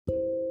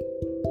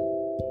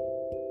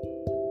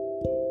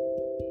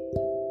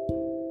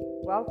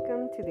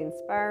Welcome to the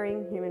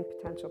Inspiring Human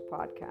Potential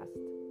podcast.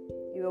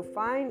 You will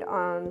find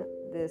on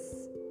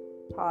this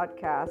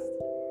podcast,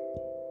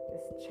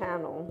 this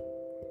channel,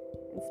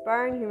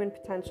 Inspiring Human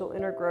Potential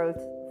Inner Growth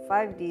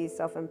 5D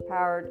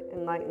Self-Empowered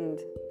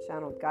Enlightened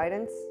Channeled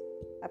Guidance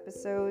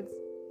episodes,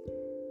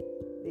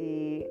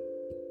 the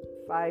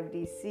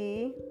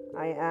 5DC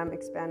I Am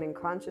Expanding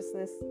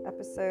Consciousness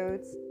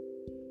episodes,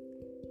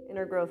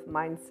 Inner Growth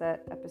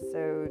Mindset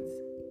episodes,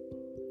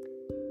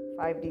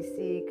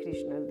 5DC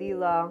Krishna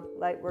Lila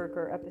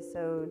Lightworker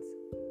episodes,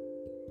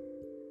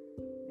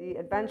 The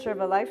Adventure of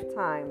a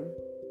Lifetime,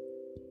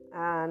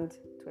 and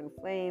Twin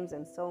Flames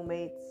and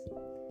Soulmates,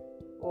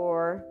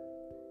 or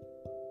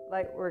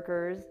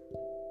Lightworkers,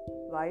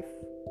 Life,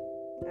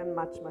 and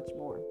much, much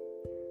more.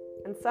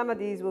 And some of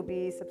these will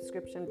be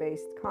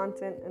subscription-based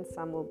content and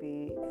some will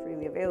be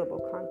freely available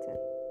content.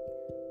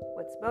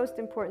 What's most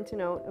important to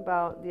note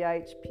about the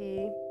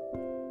IHP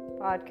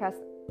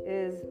podcast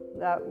is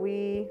that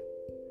we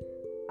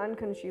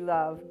unconsciously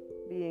love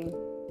being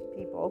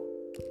people.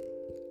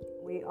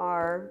 We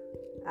are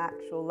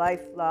actual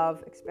life,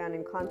 love,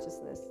 expanding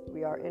consciousness.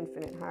 We are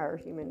infinite higher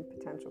human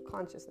potential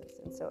consciousness.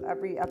 And so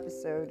every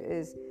episode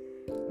is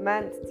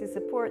meant to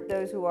support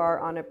those who are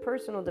on a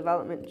personal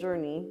development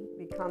journey,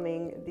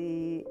 becoming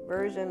the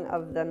version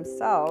of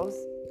themselves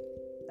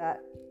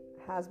that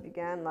has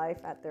began life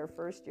at their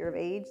first year of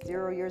age,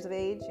 0 years of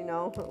age.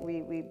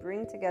 We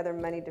bring together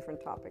many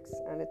different topics,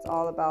 and it's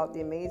all about the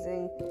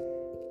amazing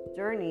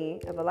journey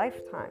of a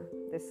lifetime,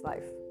 this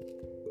life.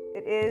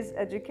 It is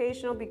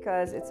educational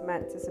because it's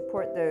meant to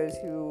support those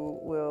who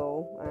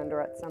will, and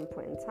or at some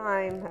point in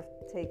time, have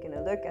taken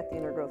a look at the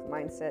inner growth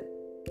mindset.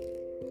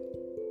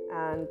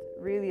 And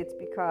really it's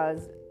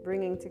because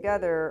bringing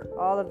together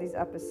all of these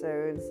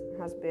episodes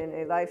has been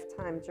a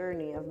lifetime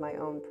journey of my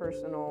own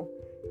personal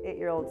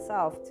 8-year-old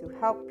self to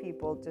help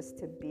people just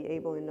to be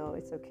able to know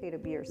it's okay to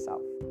be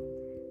yourself.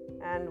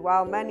 And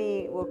while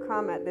many will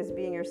come at this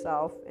being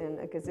yourself in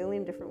a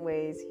gazillion different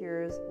ways,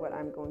 here's what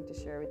I'm going to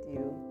share with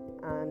you.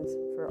 And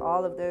for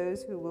all of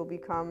those who will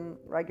become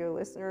regular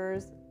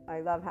listeners, I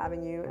love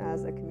having you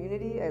as a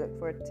community. I look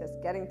forward to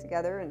getting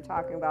together and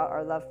talking about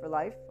our love for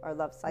life, our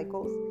love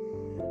cycles.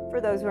 For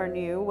those who are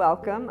new,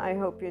 welcome. I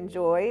hope you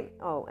enjoy.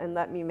 Oh, and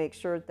let me make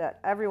sure that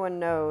everyone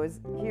knows,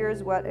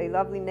 here's what a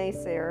lovely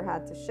naysayer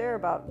had to share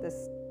about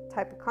this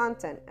type of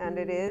content. And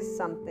it is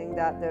something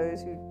that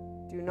those who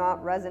do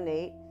not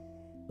resonate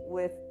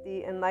with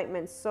the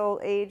Enlightenment Soul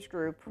age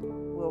group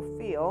will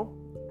feel,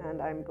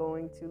 and I'm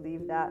going to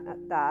leave that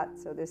at that.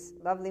 So this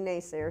lovely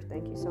naysayer,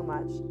 thank you so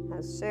much,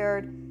 has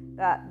shared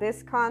that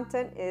this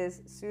content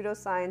is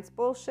pseudoscience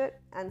bullshit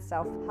and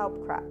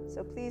self-help crap.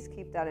 So please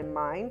keep that in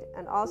mind,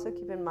 and also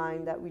keep in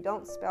mind that we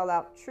don't spell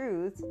out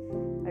truth.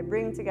 I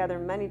bring together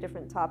many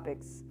different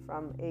topics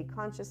from a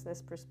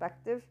consciousness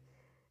perspective,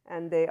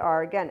 and they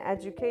are, again,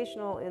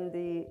 educational in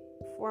the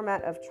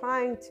format of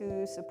trying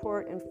to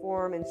support,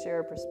 inform, and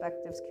share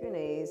perspectives,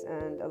 Q&As,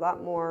 and a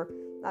lot more,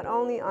 not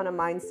only on a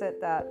mindset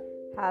that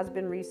has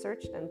been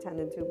researched and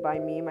tended to by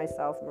me,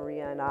 myself,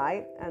 Maria, and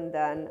I, and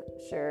then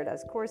shared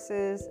as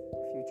courses,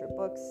 future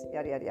books,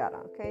 yada, yada, yada.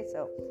 Okay,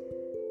 so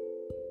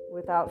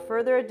without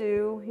further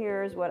ado,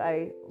 here's what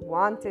I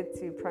wanted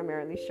to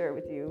primarily share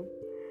with you.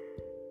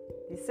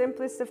 The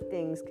simplest of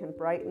things can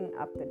brighten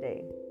up the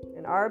day.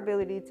 And our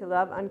ability to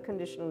love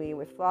unconditionally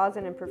with flaws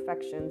and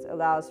imperfections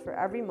allows for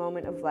every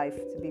moment of life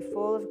to be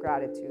full of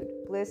gratitude,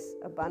 bliss,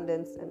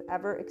 abundance, and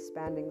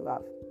ever-expanding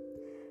love.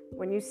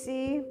 When you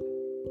see,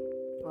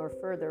 or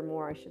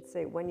furthermore, I should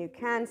say, when you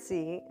can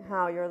see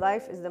how your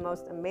life is the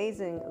most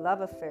amazing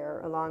love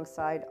affair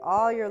alongside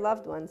all your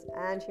loved ones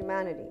and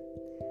humanity,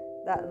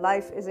 that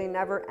life is a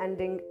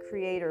never-ending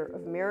creator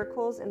of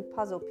miracles and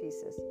puzzle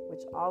pieces,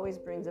 which always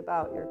brings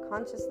about your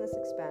consciousness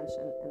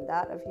expansion and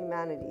that of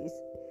humanity's.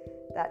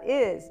 That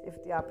is,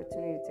 if the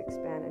opportunity to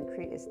expand and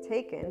create is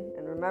taken.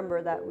 And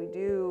remember that we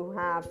do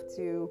have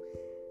to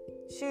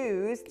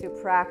choose to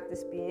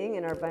practice being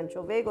in our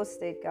ventral vagal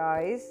state,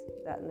 guys,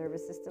 that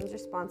nervous system's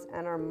response,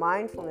 and our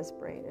mindfulness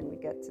brain. And we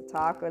get to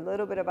talk a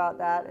little bit about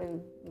that in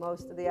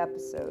most of the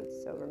episodes.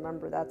 So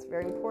remember, that's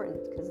very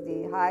important, because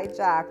the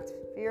hijacked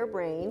fear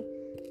brain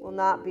will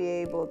not be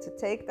able to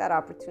take that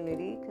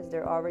opportunity because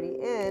they're already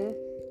in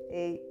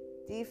a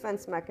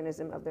defense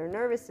mechanism of their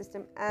nervous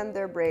system, and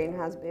their brain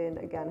has been,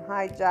 again,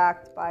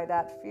 hijacked by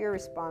that fear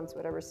response,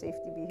 whatever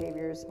safety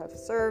behaviors have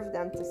served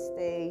them to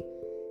stay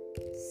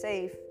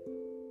safe.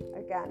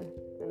 Again,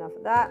 enough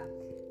of that.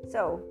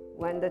 So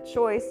when the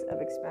choice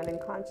of expanding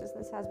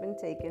consciousness has been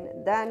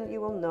taken, then you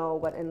will know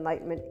what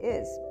enlightenment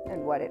is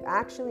and what it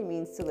actually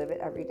means to live it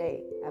every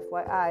day.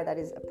 FYI, that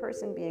is a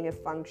person being a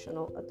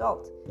functional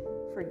adult.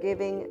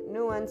 Forgiving,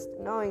 nuanced,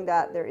 knowing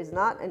that there is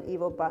not an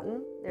evil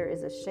button, there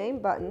is a shame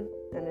button,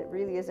 and it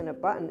really isn't a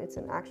button, it's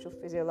an actual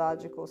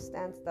physiological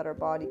stance that our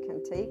body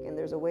can take, and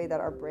there's a way that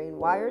our brain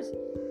wires.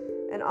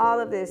 And all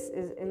of this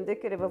is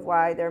indicative of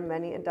why there are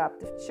many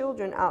adoptive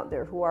children out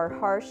there who are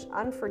harsh,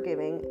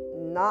 unforgiving,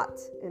 not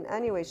in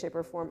any way, shape,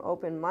 or form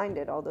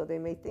open-minded, although they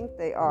may think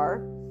they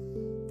are.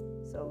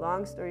 So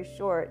long story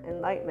short,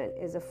 enlightenment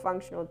is a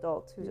functional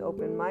adult who's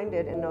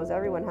open-minded and knows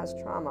everyone has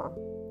trauma,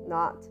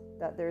 not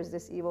that there's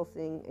this evil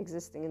thing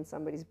existing in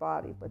somebody's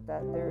body, but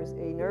that there's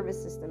a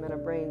nervous system and a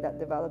brain that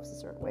develops a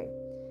certain way.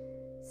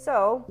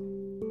 So,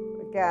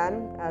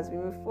 again, as we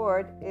move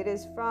forward, it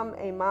is from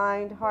a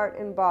mind, heart,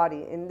 and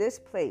body in this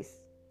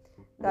place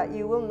that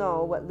you will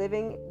know what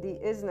living the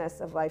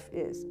isness of life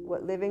is,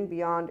 what living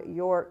beyond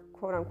your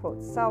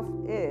quote-unquote self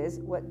is,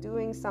 what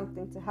doing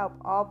something to help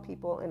all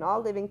people and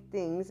all living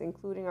things,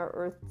 including our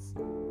Earth's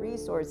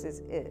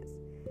resources, is.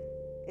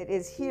 It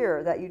is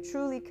here that you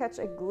truly catch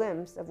a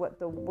glimpse of what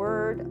the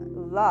word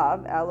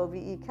love,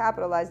 L-O-V-E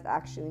capitalized,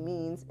 actually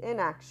means in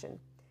action,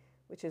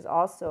 which is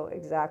also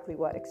exactly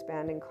what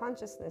expanding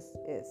consciousness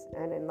is.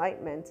 And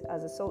enlightenment,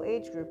 as a soul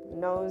age group,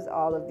 knows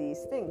all of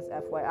these things,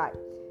 FYI.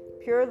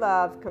 Pure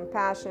love,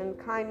 compassion,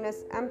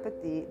 kindness,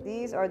 empathy,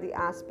 these are the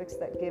aspects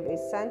that give a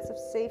sense of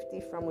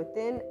safety from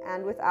within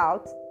and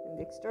without, in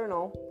the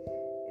external.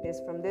 It is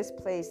from this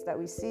place that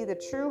we see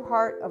the true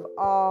heart of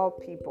all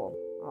people.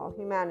 All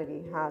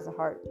humanity has a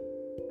heart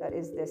that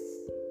is this.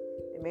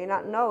 They may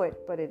not know it,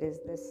 but it is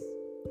this.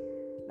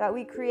 That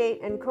we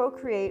create and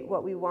co-create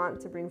what we want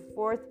to bring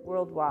forth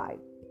worldwide.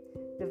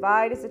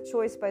 Divide is a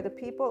choice by the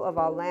people of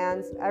all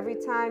lands. Every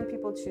time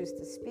people choose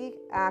to speak,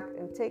 act,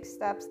 and take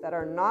steps that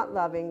are not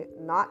loving,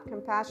 not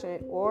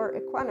compassionate, or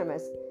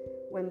equanimous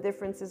when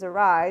differences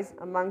arise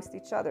amongst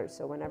each other.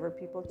 So whenever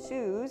people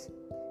choose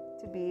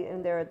to be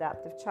in their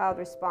adaptive child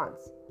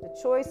response, the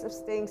choice of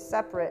staying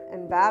separate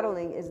and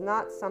battling is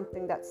not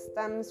something that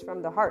stems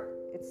from the heart.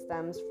 It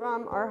stems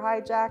from our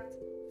hijacked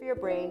fear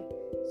brain,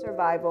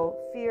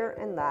 survival, fear,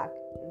 and lack.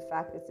 In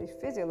fact, it's a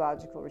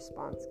physiological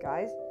response,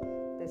 guys.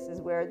 This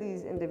is where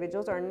these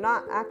individuals are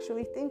not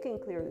actually thinking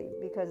clearly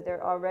because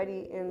they're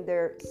already in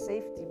their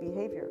safety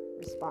behavior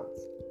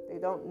response. They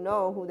don't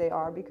know who they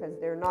are because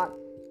they're not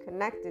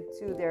connected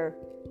to their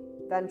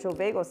ventral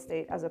vagal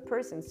state as a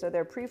person. So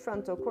their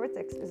prefrontal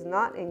cortex is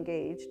not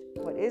engaged.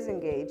 What is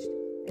engaged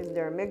is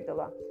their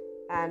amygdala.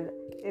 And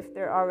if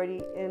they're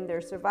already in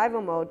their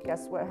survival mode,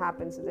 guess what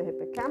happens to the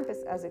hippocampus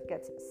as it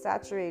gets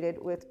saturated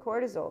with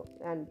cortisol?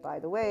 And by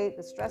the way,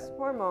 the stress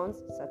hormones,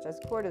 such as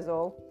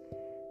cortisol,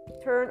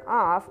 turn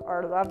off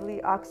our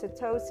lovely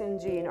oxytocin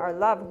gene, our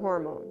love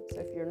hormone. So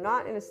if you're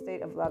not in a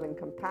state of love and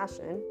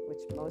compassion,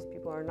 which most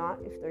people are not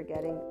if they're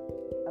getting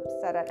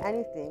upset at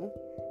anything,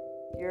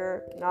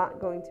 you're not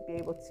going to be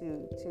able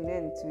to tune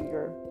in to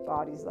your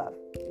body's love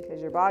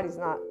because your body's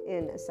not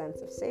in a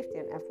sense of safety.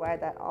 And FYI,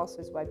 that also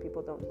is why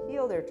people don't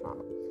heal their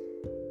trauma.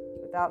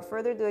 Without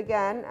further ado,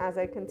 again, as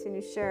I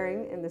continue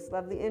sharing in this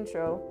lovely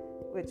intro,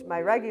 which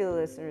my regular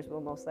listeners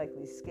will most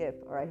likely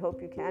skip, or I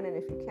hope you can, and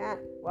if you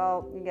can't,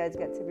 well, you guys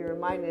get to be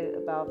reminded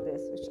about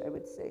this, which I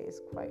would say is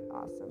quite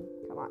awesome.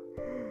 Come on.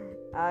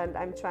 And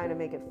I'm trying to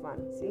make it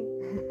fun, see?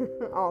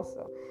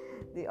 Also,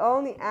 the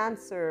only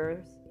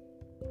answers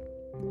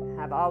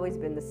have always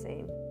been the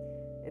same.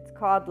 It's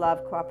called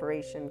love,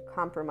 cooperation,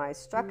 compromise,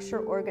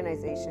 structure,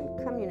 organization,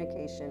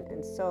 communication,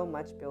 and so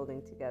much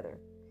building together.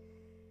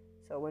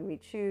 So when we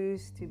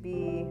choose to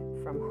be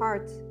from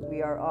heart,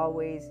 we are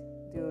always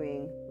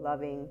doing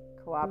loving,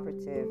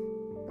 cooperative,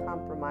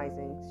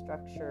 compromising,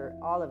 structure,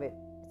 all of it.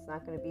 It's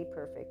not going to be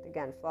perfect.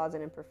 Again, flaws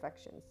and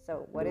imperfections.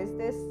 So what is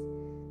this?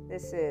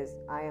 This is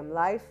I am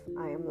life,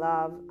 I am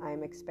love, I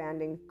am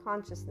expanding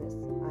consciousness,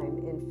 I am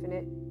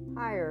infinite,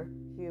 higher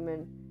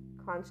human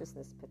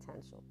consciousness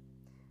potential.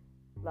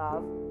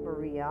 Love,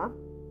 Maria.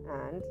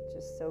 And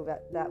just so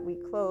that we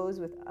close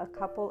with a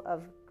couple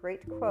of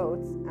great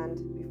quotes,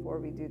 and before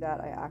we do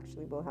that, I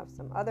actually will have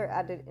some other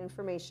added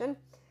information.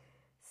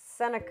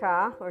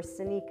 Seneca, or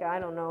Seneca, I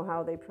don't know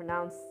how they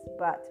pronounce,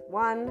 but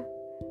one,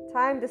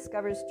 time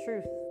discovers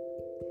truth.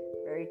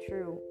 Very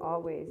true,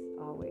 always,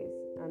 always.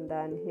 And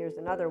then here's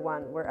another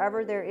one.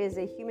 Wherever there is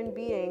a human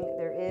being,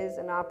 there is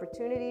an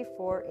opportunity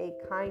for a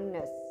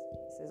kindness.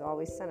 This is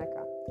always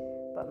Seneca.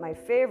 But my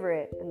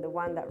favorite, and the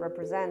one that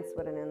represents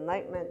what an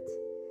enlightenment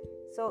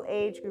soul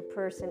age group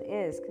person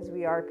is, because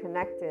we are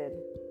connected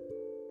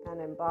and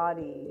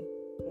embodying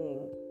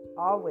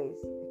always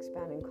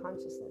expanding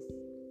consciousness.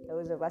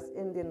 Those of us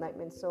in the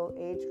enlightenment soul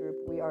age group,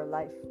 we are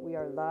life, we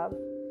are love,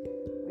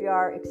 we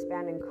are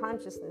expanding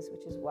consciousness,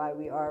 which is why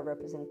we are a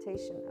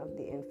representation of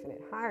the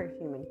infinite higher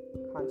human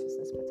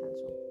consciousness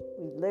potential.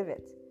 We live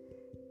it.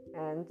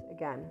 And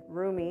again,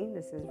 Rumi,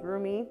 this is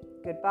Rumi,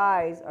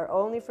 goodbyes are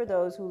only for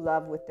those who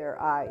love with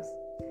their eyes.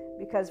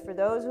 Because for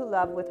those who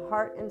love with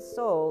heart and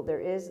soul,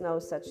 there is no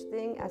such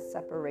thing as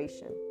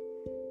separation.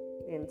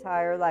 The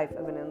entire life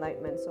of an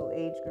enlightenment soul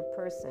age group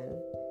person,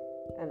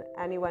 and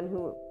anyone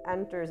who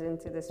enters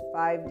into this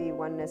 5D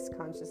oneness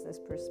consciousness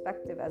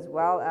perspective, as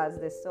well as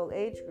this soul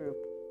age group,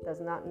 does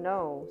not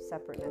know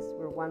separateness.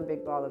 We're one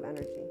big ball of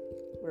energy.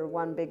 We're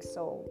one big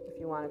soul, if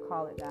you want to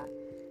call it that.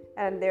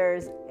 And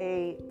there's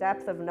a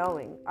depth of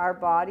knowing. Our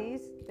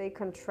bodies, they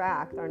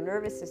contract. Our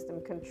nervous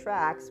system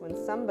contracts when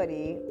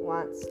somebody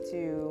wants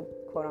to,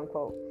 quote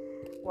unquote,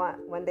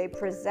 when they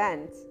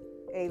present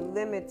a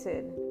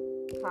limited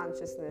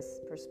consciousness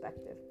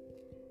perspective.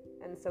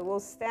 And so we'll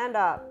stand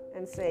up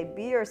and say,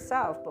 be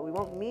yourself, but we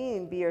won't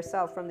mean be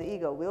yourself from the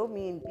ego. We'll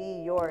mean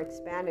be your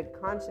expanded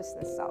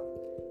consciousness self.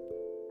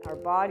 Our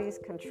bodies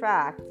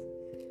contract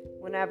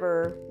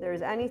whenever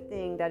there's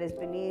anything that is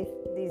beneath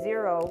the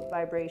zero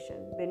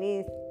vibration,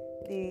 beneath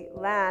the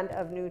land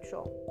of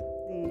neutral,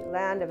 the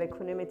land of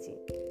equanimity.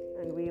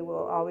 And we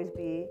will always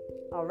be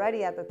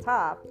already at the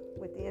top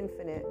with the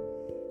infinite,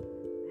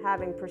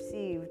 having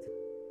perceived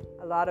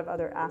a lot of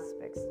other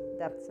aspects,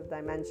 depths of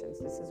dimensions.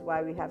 This is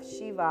why we have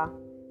Shiva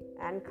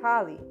and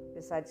Kali,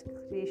 besides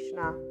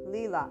Krishna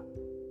Lila.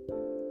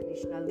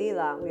 Krishna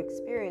Lila, we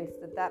experience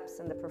the depths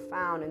and the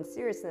profound and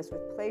seriousness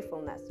with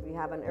playfulness. We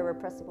have an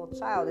irrepressible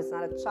child. It's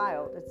not a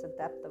child, it's the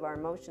depth of our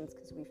emotions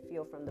because we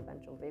feel from the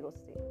ventral vagal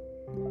state.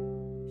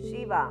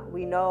 Shiva,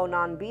 we know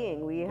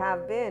non-being. We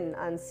have been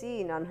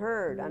unseen,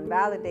 unheard,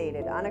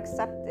 unvalidated,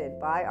 unaccepted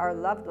by our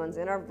loved ones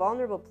in our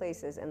vulnerable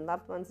places. And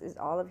loved ones is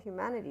all of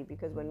humanity,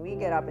 because when we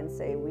get up and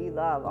say we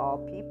love all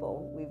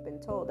people, we've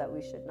been told that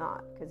we should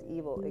not, because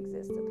evil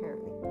exists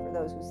apparently for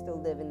those who still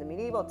live in the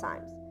medieval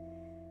times.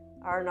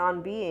 Our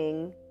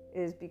non-being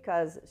is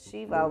because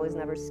Shiva was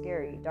never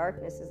scary.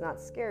 Darkness is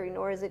not scary,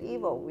 nor is it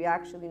evil. We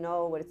actually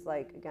know what it's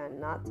like, again,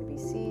 not to be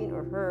seen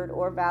or heard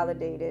or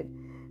validated.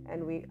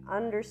 And we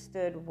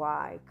understood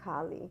why,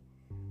 Kali,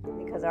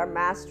 because our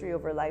mastery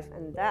over life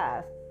and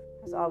death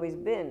has always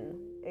been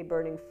a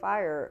burning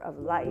fire of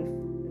life,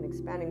 an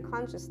expanding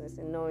consciousness,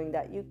 and knowing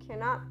that you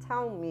cannot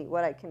tell me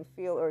what I can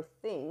feel or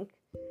think.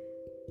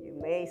 You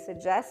may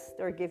suggest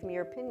or give me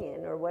your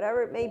opinion or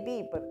whatever it may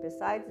be, but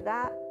besides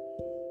that,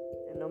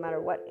 and no matter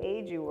what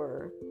age you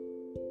were,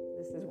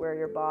 this is where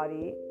your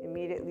body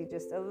immediately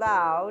just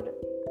allowed,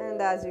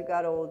 and as you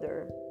got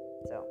older.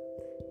 So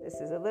this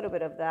is a little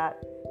bit of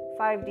that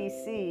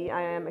 5DC,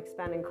 I am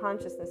expanding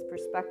consciousness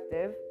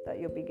perspective that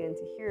you'll begin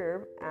to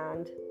hear.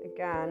 And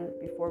again,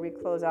 before we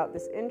close out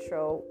this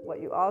intro,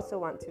 what you also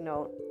want to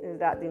know is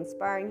that the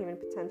Inspiring Human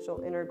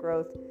Potential Inner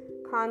Growth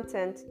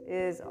content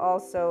is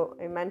also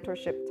a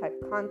mentorship type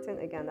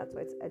content. Again, that's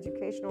why it's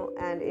educational,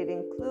 and it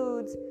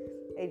includes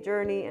a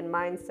journey and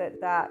mindset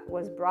that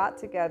was brought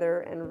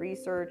together and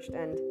researched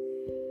and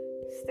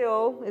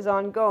still is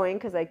ongoing,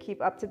 because I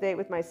keep up to date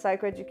with my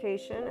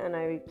psychoeducation, and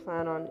I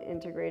plan on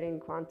integrating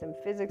quantum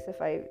physics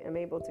if I am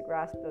able to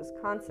grasp those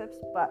concepts.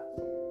 But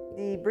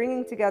the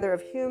bringing together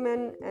of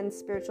human and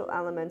spiritual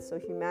elements, so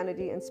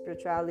humanity and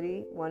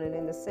spirituality, one and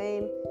in the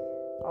same,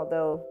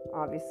 although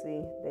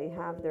obviously they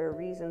have their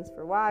reasons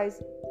for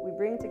whys, we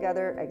bring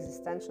together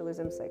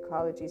existentialism,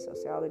 psychology,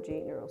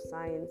 sociology,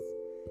 neuroscience.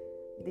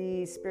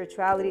 The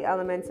spirituality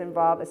elements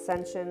involve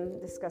ascension,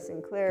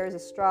 discussing clairs,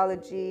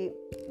 astrology,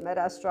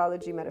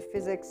 meta-astrology,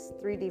 metaphysics,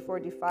 3D,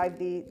 4D,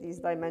 5D, these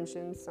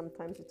dimensions.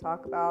 Sometimes we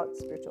talk about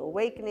spiritual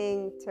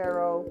awakening,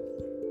 tarot,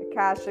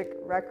 Akashic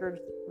record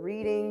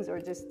readings,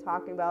 or just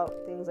talking about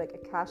things like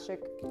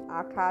Akashic,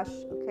 Akash,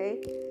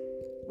 okay?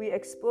 We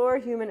explore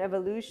human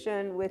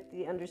evolution with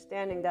the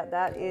understanding that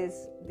that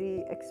is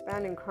the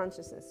expanding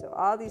consciousness. So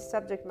all these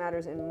subject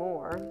matters and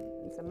more.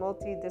 It's a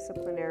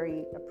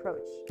multidisciplinary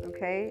approach,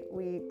 okay?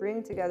 We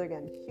bring together,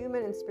 again,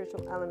 human and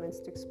spiritual elements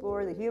to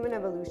explore the human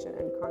evolution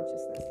and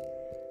consciousness.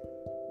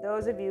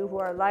 Those of you who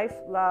are life,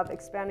 love,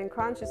 expanding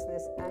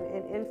consciousness, and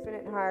in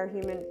infinite higher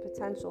human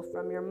potential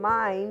from your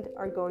mind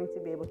are going to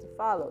be able to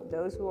follow.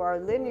 Those who are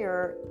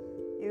linear,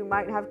 you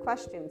might have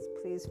questions.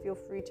 Please feel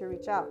free to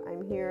reach out.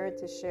 I'm here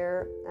to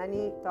share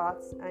any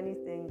thoughts,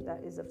 anything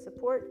that is of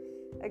support.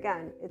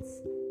 Again,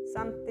 it's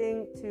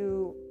something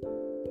to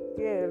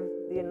give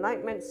the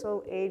Enlightenment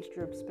Soul Age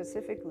group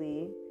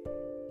specifically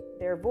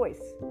their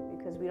voice,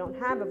 because we don't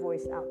have a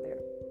voice out there.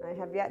 I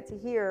have yet to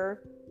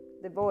hear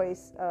the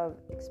voice of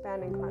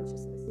expanding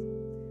consciousness.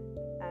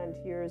 And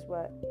here's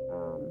what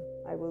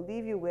I will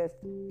leave you with.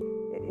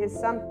 It is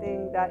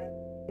something that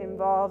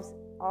involves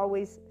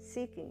always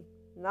seeking,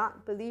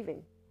 not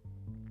believing.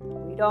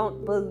 We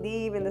don't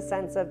believe in the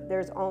sense of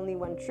there's only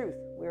one truth.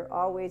 We're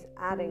always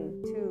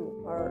adding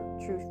to our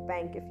truth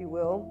bank, if you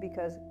will,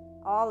 because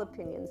all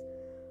opinions,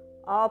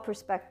 all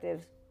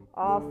perspectives,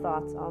 all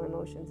thoughts, all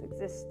emotions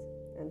exist.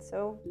 And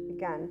so,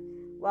 again,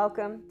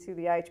 welcome to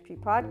the IHP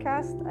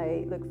podcast.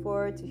 I look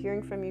forward to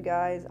hearing from you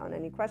guys on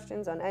any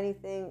questions, on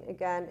anything.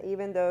 Again,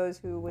 even those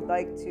who would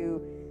like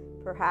to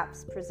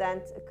perhaps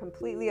present a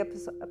completely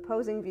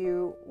opposing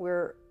view,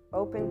 we're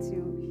open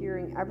to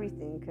hearing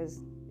everything,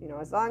 because, you know,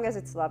 as long as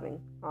it's loving,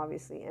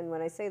 obviously. And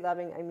when I say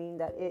loving, I mean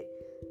that it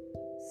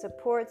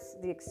supports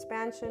the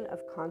expansion of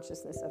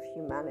consciousness of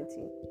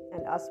humanity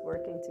and us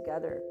working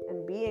together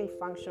and being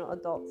functional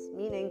adults,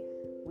 meaning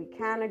we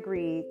can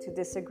agree to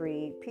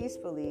disagree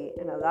peacefully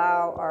and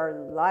allow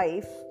our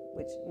life,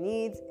 which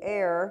needs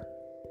air,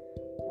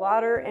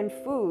 water, and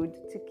food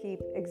to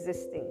keep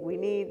existing. We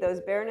need those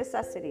bare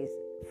necessities.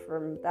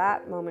 From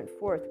that moment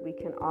forth, we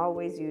can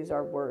always use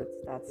our words.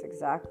 That's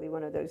exactly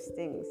one of those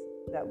things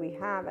that we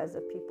have as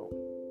a people.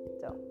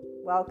 So,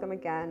 welcome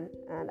again,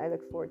 and I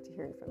look forward to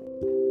hearing from you.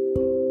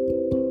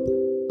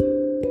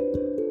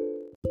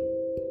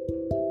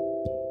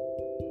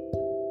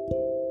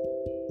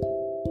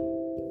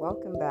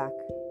 Welcome back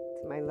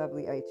to my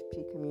lovely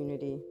IHP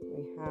community.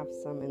 We have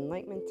some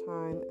enlightenment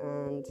time,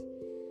 and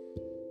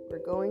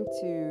we're going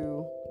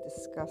to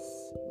discuss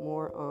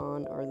more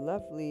on our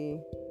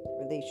lovely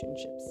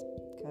relationships,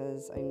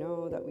 because I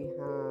know that we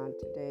had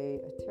today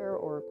a tarot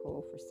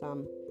oracle for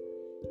some,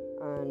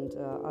 and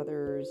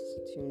others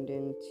tuned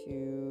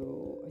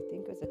into, I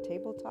think it was a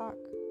table talk,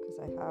 because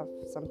I have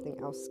something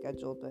else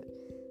scheduled, but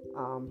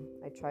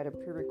I try to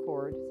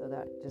pre-record so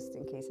that just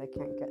in case I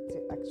can't get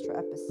to extra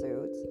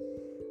episodes.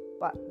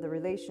 But the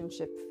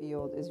relationship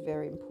field is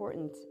very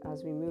important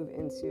as we move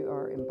into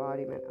our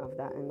embodiment of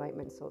that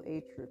Enlightenment Soul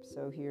Age group.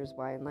 So here's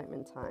why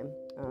Enlightenment time.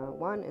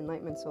 One,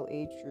 Enlightenment Soul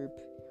Age group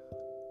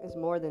is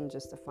more than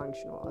just a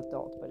functional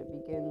adult, but it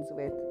begins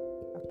with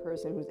a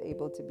person who's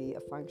able to be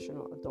a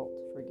functional adult,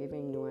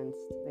 forgiving,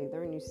 nuanced. They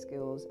learn new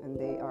skills, and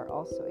they are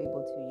also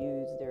able to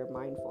use their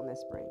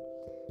mindfulness brain.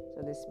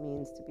 So this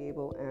means to be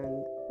able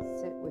and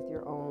sit with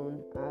your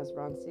own, as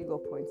Ron Siegel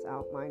points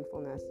out,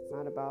 mindfulness, it's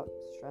not about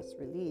stress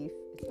relief,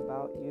 it's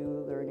about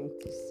you learning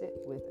to sit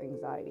with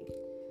anxiety.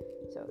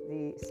 So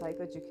the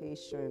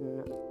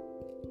psychoeducation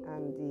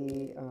and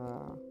the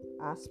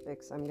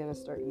aspects, I'm going to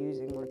start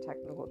using more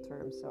technical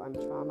terms. So I'm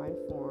trauma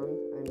informed,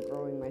 I'm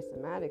growing my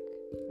somatic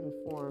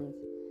informed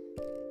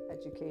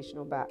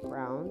educational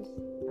background.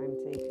 I'm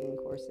taking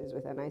courses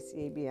with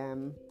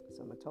NICABM,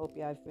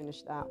 Somatopia, I've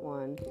finished that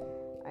one.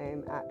 I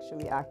am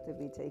actually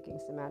actively taking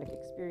somatic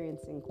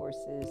experiencing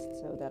courses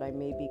so that I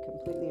may be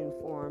completely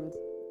informed.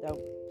 Don't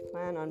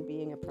plan on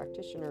being a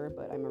practitioner,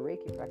 but I'm a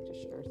Reiki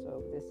practitioner,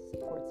 so this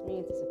supports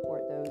me to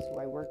support those who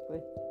I work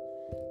with,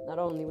 not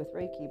only with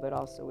Reiki, but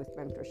also with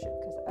mentorship,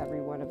 because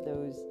every one of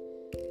those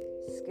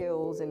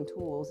skills and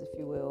tools, if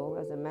you will,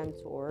 as a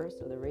mentor,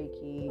 so the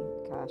Reiki,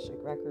 Akashic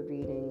record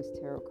readings,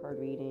 tarot card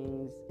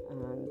readings,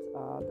 and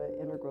the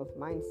inner growth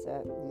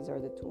mindset, these are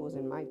the tools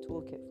in my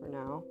toolkit for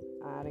now.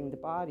 Adding the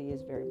body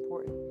is very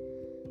important.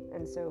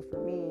 And so for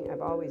me,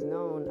 I've always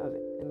known of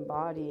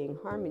embodying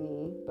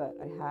harmony, but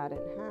I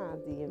hadn't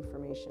had the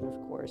information, of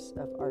course,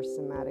 of our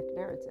somatic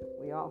narrative.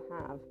 We all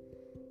have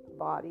a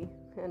body,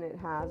 and it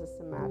has a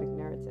somatic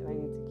narrative. I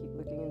need to keep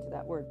looking into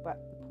that word. But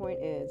the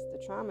point is,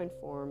 the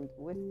trauma-informed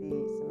with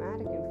the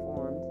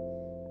somatic-informed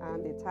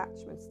and the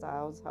attachment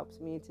styles helps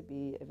me to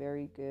be a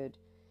very good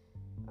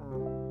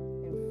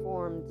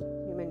informed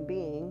human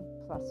being,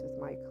 plus with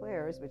my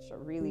clairs, which are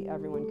really,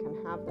 everyone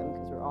can have them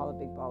because we're all a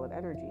big ball of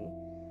energy.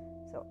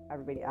 So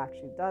everybody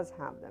actually does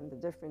have them. The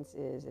difference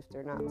is if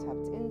they're not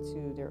tapped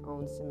into their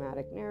own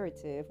somatic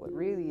narrative, what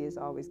really is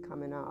always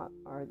coming up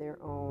are their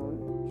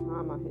own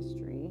trauma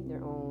history,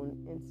 their own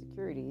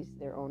insecurities,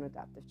 their own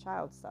adaptive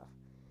child stuff,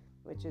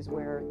 which is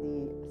where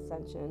the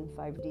Ascension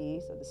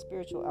 5D, so the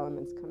spiritual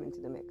elements, come into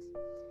the mix.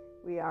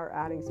 We are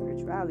adding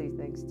spirituality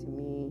thanks to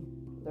me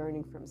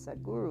learning from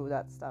Sadhguru,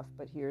 that stuff,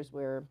 but here's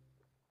where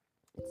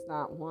it's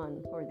not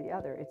one or the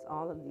other. It's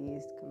all of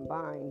these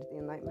combined. The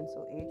Enlightenment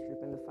Soul Age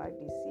group and the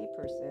 5DC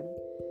person,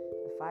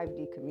 the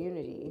 5D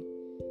community,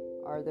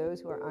 are those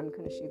who are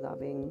unconditionally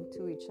loving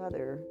to each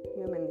other,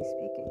 humanly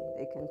speaking.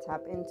 They can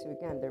tap into,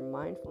 again, their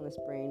mindfulness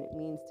brain. It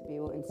means to be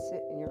able to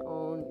sit in your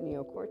own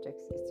neocortex.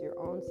 It's your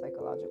own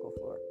psychological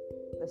floor.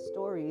 The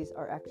stories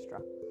are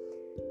extra.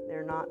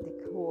 They're not the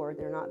core,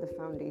 they're not the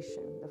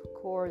foundation. The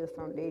core, the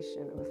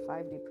foundation of a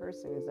 5D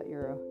person is that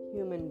you're a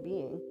human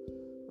being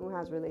who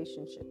has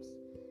relationships.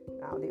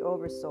 Now, the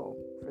oversoul,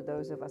 for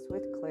those of us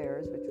with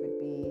clairs, which would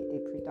be a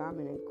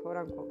predominant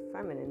quote-unquote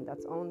feminine,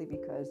 that's only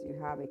because you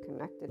have a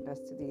connectedness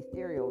to the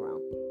ethereal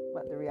realm.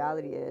 But the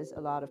reality is a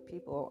lot of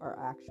people are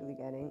actually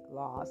getting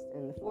lost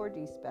in the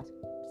 4D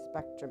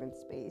spectrum and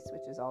space,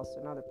 which is also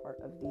another part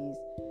of these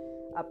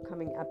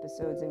upcoming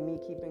episodes, and me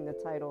keeping the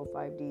title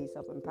 5D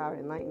Self-Empowered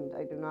Enlightened.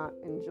 I do not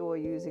enjoy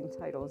using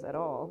titles at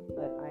all,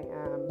 but I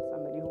am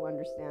somebody who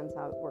understands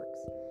how it works,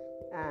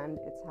 and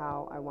it's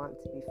how I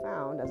want to be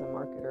found as a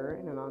marketer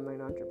and an online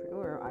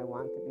entrepreneur. I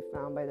want to be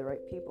found by the right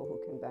people who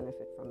can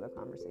benefit from the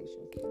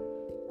conversation.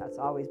 That's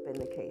always been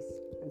the case.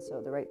 And so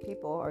the right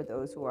people are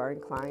those who are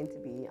inclined to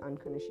be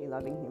unconditionally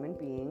loving human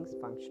beings,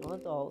 functional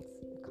adults,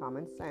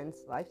 common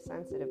sense, life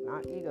sensitive,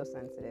 not ego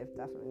sensitive,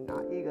 definitely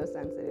not ego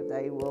sensitive.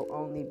 They will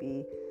only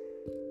be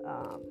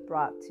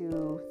brought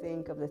to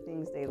think of the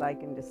things they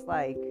like and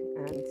dislike,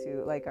 and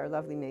to, like our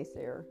lovely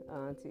naysayer,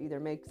 to either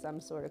make some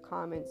sort of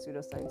comment,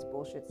 pseudoscience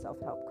bullshit,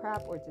 self-help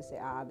crap, or to say,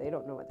 they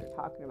don't know what they're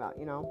talking about,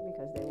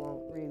 because they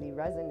won't really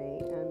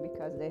resonate, and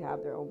because they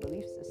have their own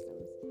belief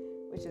systems,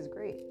 which is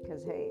great,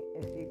 because hey,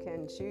 if you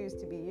can choose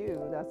to be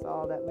you, that's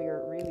all that we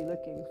are really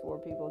looking for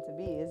people to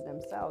be, is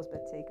themselves,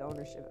 but take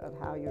ownership of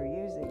how you're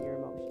using your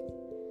emotions.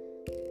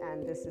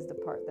 And this is the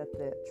part that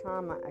the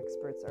trauma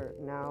experts are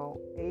now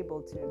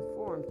able to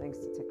inform thanks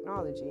to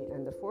technology.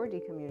 And the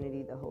 4D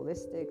community, the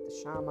holistic, the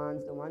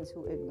shamans, the ones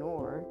who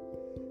ignore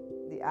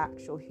the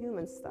actual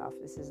human stuff,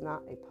 this is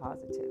not a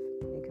positive,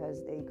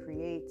 because they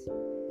create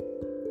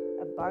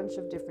a bunch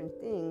of different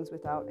things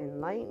without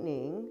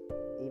enlightening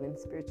even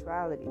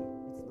spirituality.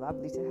 It's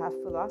lovely to have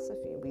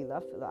philosophy.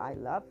 I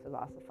love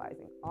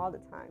philosophizing all the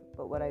time.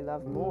 But what I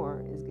love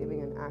more is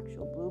giving an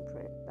actual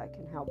blueprint that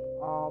can help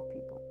all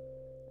people.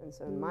 And And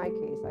so in my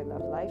case, I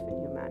love life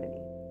and humanity.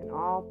 And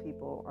all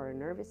people are a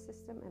nervous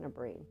system and a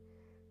brain.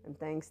 And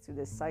thanks to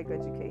this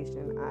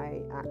psychoeducation,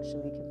 I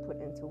actually can put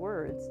into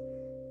words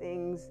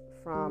things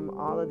from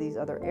all of these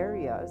other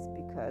areas,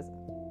 because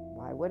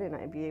why wouldn't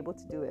I be able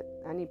to do it?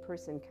 Any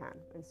person can.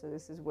 And so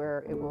this is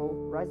where it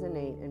will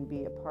resonate and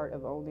be a part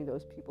of only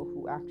those people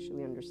who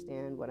actually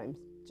understand what I'm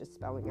just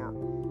spelling out,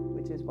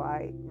 which is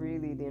why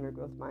really the inner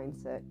growth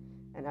mindset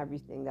and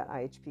everything that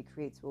IHP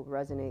creates will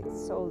resonate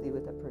solely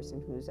with a person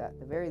who's at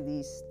the very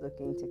least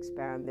looking to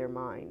expand their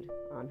mind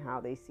on how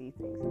they see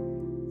things.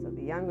 So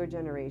the younger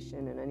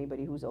generation and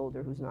anybody who's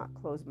older, who's not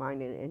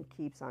closed-minded and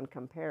keeps on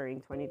comparing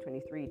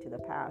 2023 to the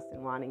past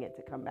and wanting it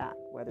to come back,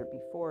 whether it be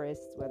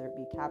forests, whether it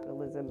be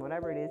capitalism,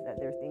 whatever it is that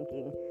they're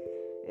thinking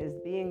is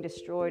being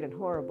destroyed and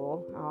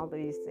horrible, all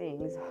these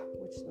things,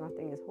 which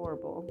nothing is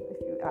horrible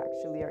if you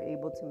actually are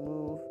able to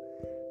move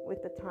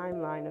with the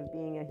timeline of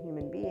being a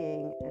human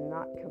being and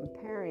not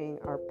comparing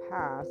our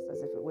past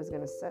as if it was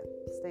going to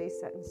stay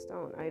set in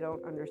stone. I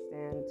don't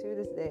understand to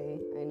this day.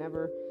 I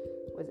never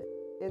was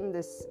in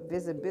this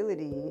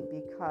visibility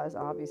because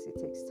obviously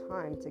it takes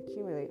time to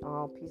accumulate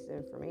all pieces of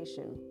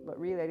information. But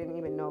really, I didn't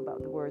even know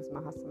about the words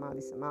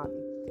Mahasamadhi,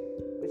 Samadhi,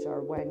 which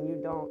are when you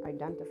don't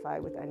identify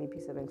with any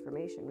piece of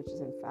information, which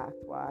is in fact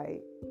why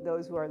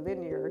those who are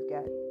linear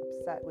get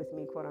upset with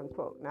me, quote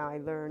unquote. Now I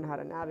learn how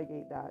to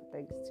navigate that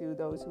thanks to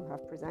those who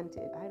have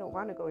presented. I don't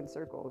want to go in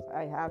circles.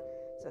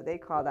 So they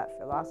call that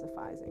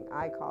philosophizing.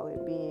 I call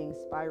it being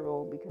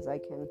spiral, because I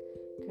can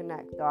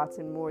connect dots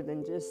and more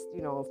than just,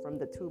 from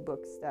the 2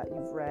 books that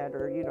you've read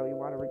or, you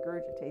want to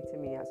regurgitate to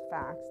me as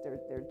facts.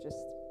 They're just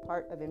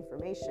part of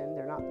information.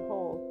 They're not the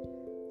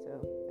whole.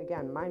 So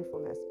again,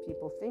 mindfulness.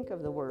 People think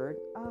of the word,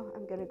 oh,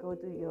 I'm going to go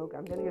do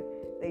yoga.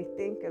 They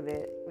think of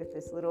it with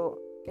this little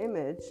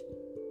image.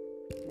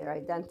 They're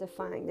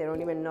identifying. They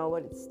don't even know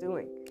what it's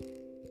doing.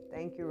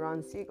 Thank you,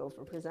 Ron Siegel,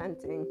 for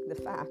presenting the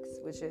facts,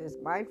 which is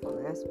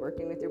mindfulness.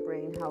 Working with your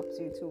brain helps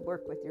you to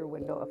work with your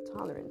window of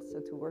tolerance.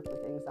 So to work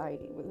with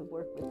anxiety,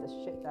 work with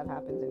the shit that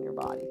happens in your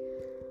body.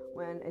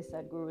 When a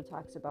Sadhguru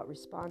talks about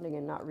responding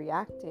and not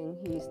reacting,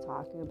 he's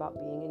talking about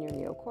being in your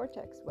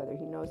neocortex. Whether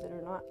he knows it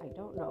or not, I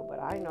don't know. But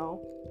I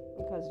know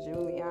because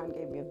Julianne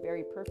gave me a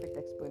very perfect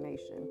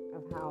explanation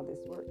of how this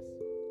works.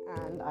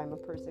 And I'm a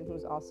person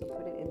who's also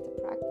put it into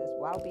practice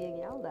while being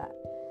yelled at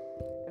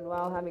and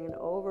while having an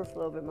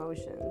overflow of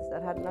emotions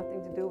that had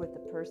nothing to do with the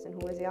person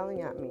who was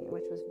yelling at me,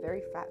 which was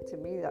very to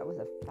me. That was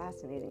a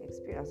fascinating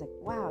experience. I was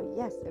like, wow,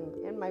 yes. And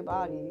in my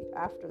body,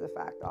 after the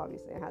fact,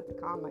 obviously, I had to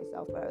calm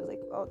myself, but I was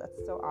like, oh, that's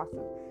so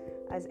awesome.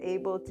 I was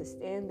able to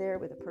stand there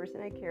with a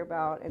person I care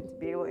about and to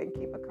be able to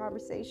keep a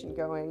conversation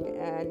going.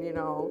 And,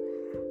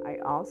 I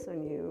also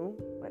knew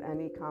what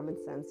any common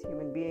sense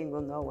human being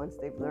will know once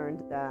they've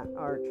learned that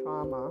our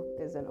trauma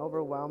is an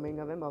overwhelming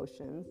of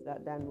emotions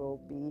that then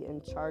will be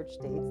in charged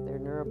states. They're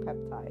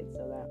neuropeptides,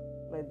 so that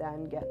would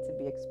then get to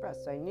be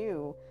expressed. So I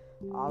knew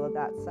all of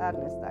that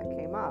sadness that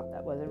came up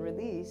that wasn't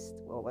released.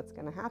 Well, what's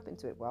going to happen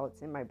to it? Well,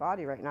 it's in my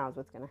body right now is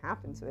what's going to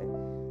happen to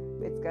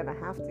it. It's going to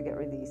have to get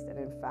released. And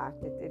in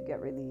fact, it did get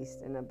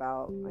released in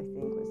about, I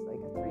think it was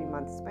like a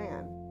 3-month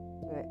span.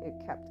 It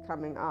kept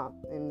coming up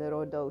in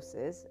little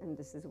doses, and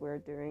this is where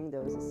during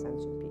those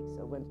ascension peaks.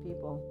 So when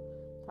people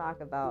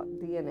talk about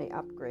DNA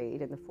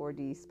upgrade in the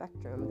 4D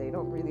spectrum, they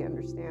don't really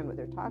understand what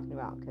they're talking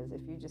about, because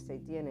if you just say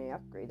DNA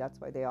upgrade, that's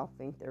why they all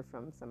think they're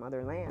from some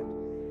other land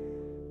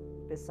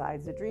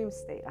besides the dream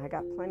state. I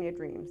got plenty of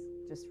dreams.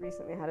 Just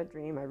recently I had a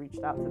dream. I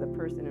reached out to the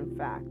person, in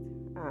fact,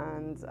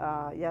 and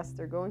yes,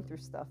 they're going through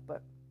stuff,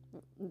 but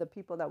the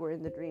people that were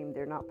in the dream,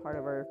 they're not part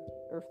of our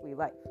earthly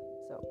life.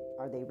 So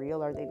are they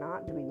real? Are they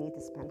not? Do we need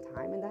to spend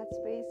time in that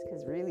space?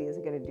 Because really, is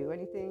it going to do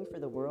anything for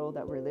the world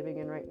that we're living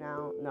in right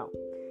now? No,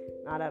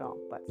 not at all.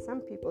 But some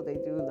people, they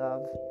do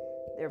love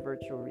their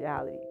virtual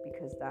reality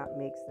because that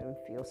makes them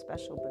feel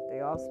special. But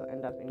they also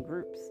end up in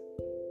groups.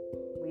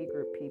 We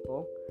group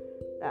people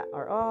that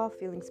are all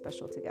feeling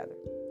special together.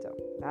 So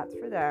that's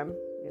for them.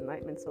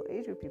 Enlightenment Soul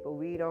Age group people,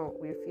 we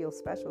feel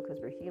special because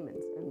we're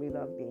humans and we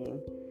love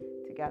being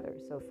together.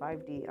 So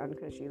 5D,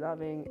 unconditionally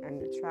loving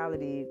and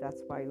neutrality,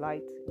 that's why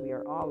light, we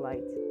are all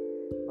light,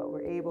 but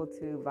we're able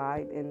to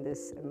vibe in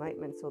this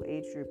Enlightenment Soul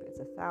Age group. It's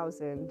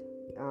 1,000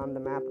 on the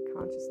map of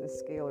consciousness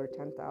scale, or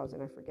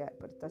 10,000, I forget,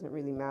 but it doesn't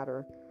really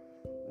matter,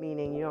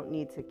 meaning you don't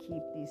need to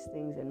keep these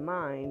things in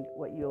mind.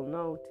 What you'll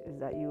note is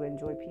that you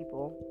enjoy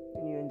people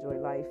and you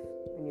enjoy life,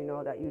 and you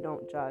know that you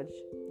don't judge.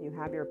 You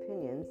have your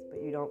opinions,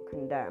 but you don't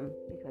condemn,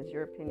 because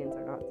your opinions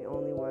are not the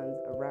only ones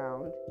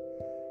around.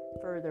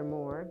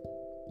 Furthermore,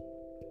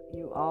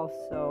 you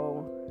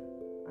also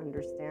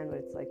understand what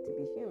it's like to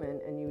be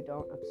human, and you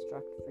don't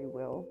obstruct free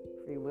will.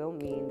 Free will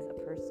means a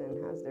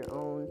person has their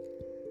own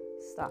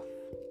stuff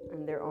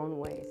and their own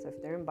way. So if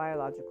they're in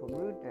biological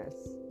rudeness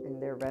and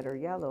they're red or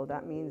yellow,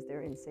 that means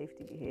they're in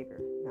safety behavior.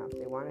 Now, if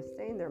they want to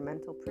stay in their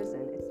mental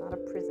prison, it's not a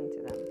prison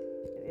to them.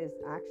 It is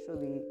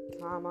actually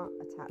trauma,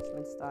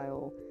 attachment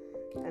style,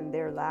 and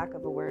their lack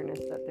of awareness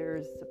that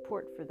there's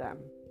support for them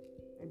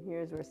And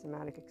here's where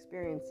somatic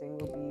experiencing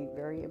will be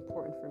very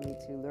important for me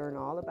to learn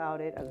all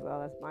about it, as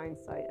well as my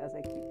insight as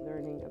I keep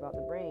learning about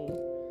the brain.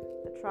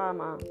 The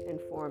trauma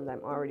informed,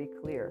 I'm already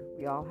clear.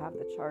 We all have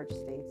the charge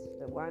states.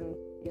 The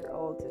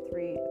 1-year-old to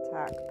 3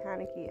 attack,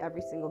 panicky,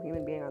 every single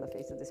human being on the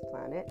face of this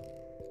planet.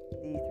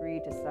 The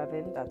 3 to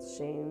 7, that's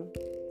shame,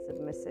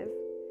 submissive,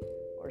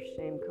 or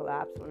shame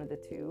collapse, one of the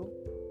two,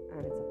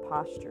 and it's a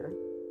posture.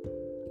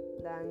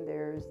 Then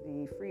there's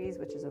the freeze,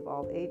 which is of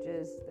all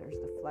ages. There's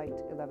the flight,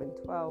 11,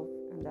 12,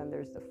 and then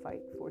there's the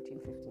fight, 14,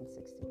 15,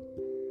 16.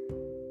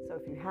 So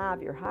if you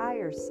have your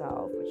higher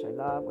self, which I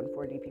love when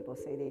 4D people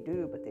say they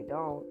do, but they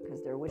don't,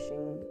 because they're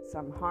wishing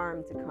some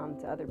harm to come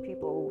to other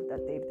people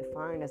that they've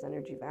defined as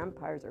energy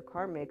vampires or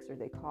karmics, or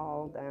they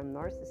call them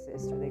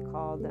narcissists, or they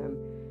call them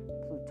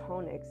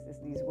plutonics,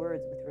 these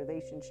words with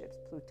relationships,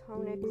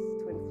 plutonics,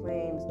 twin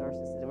flames,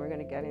 narcissists, and we're going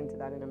to get into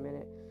that in a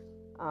minute.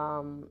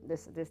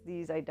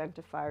 These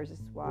identifiers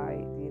is why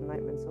the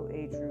Enlightenment Soul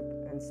Age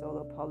Group and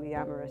Solo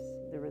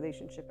Polyamorous, the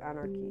relationship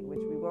anarchy, which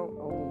we won't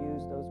only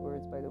use those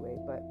words, by the way,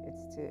 but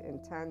it's to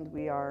intend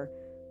we are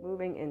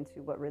moving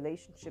into what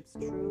relationships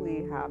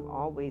truly have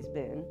always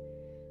been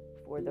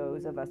for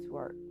those of us who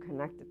are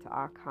connected to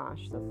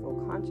Akash, the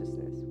full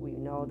consciousness. We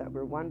know that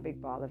we're one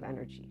big ball of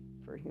energy.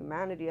 For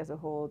humanity as a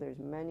whole, there's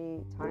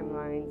many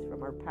timelines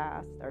from our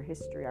past, our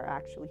history, our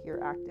actually here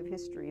active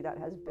history that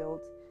has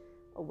built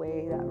a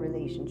way that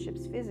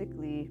relationships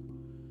physically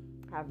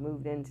have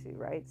moved into,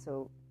 right?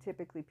 So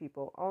typically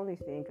people only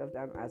think of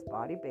them as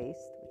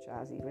body-based, which,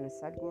 as even as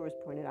Sadhguru has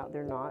pointed out,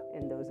 they're not.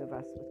 And those of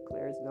us with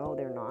clairs know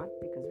they're not,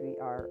 because we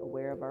are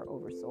aware of our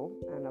oversoul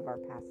and of our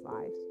past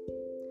lives.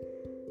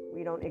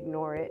 We don't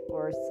ignore it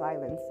or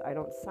silence. I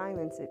don't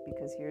silence it,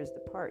 because here's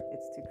the part.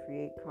 It's to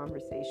create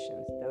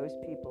conversations. Those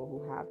people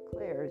who have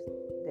clairs,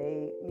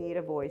 they need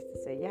a voice to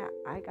say, yeah,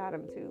 I got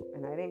them too.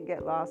 And I didn't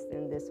get lost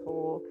in this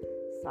whole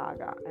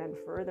saga. And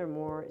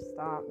furthermore,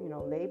 stop,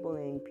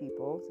 labeling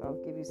people. So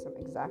I'll give you some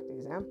exact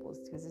examples,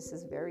 because this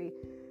is very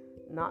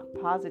not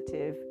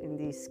positive in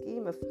the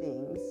scheme of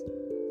things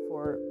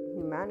for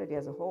humanity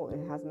as a whole.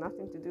 It has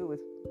nothing to do with,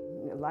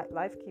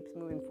 life keeps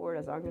moving forward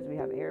as long as we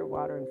have air,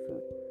 water, and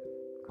food.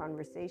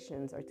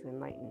 Conversations are to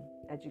enlighten.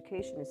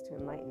 Education is to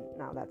enlighten.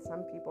 Now, that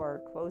some people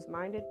are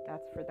closed-minded,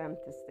 that's for them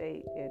to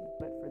stay in.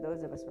 But for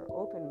those of us who are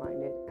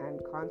open-minded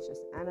and conscious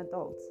and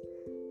adults,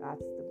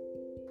 that's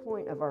the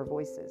point of our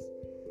voices.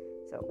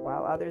 So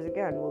while others,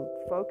 again, will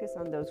focus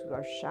on those who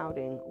are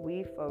shouting,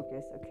 we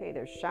focus, okay,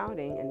 they're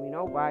shouting, and we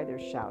know why they're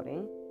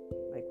shouting.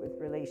 Like with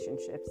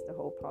relationships, the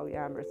whole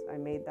polyamorous. I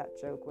made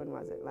that joke, when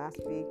was it? Last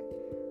week.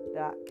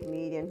 That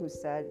comedian who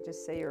said,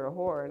 just say you're a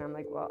whore. And I'm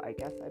like, well, I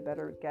guess I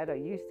better get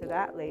used to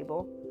that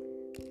label,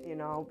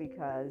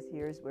 because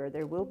here's where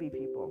there will be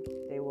people.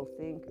 They will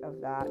think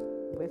of that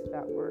with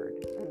that word.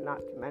 And not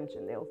to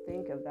mention, they'll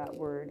think of that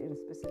word in a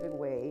specific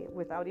way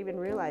without even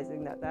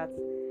realizing that that's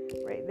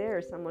right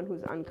there someone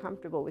who's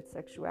uncomfortable with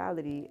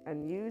sexuality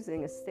and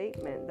using a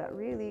statement that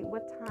really,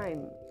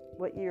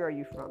 what year are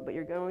you from? But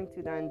you're going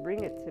to then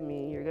bring it to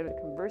me. You're going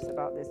to converse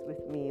about this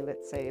with me,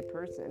 let's say a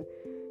person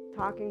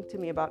talking to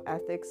me about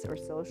ethics or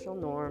social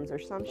norms or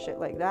some shit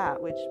like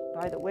that, which,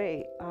 by the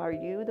way, are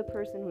you the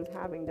person who's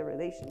having the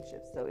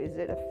relationship? So is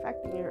it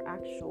affecting your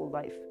actual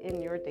life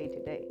in your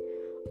day-to-day?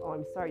 Oh,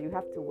 I'm sorry, you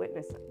have to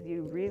witness. Do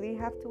you really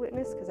have to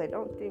witness? Because I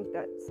don't think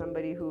that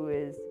somebody who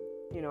is,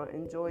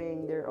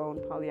 enjoying their own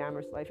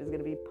polyamorous life is going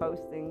to be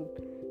posting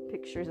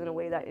pictures in a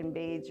way that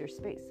invades your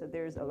space. So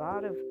there's a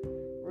lot of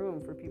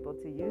room for people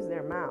to use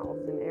their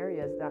mouths in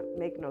areas that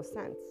make no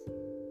sense.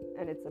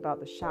 And it's about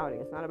the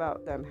shouting. It's not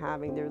about them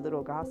having their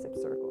little gossip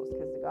circles,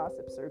 because the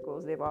gossip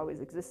circles, they've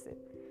always existed.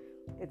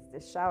 It's the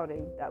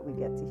shouting that we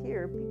get to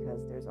hear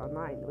because there's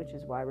online, which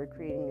is why we're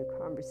creating new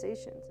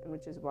conversations, and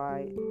which is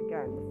why,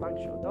 again, the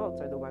functional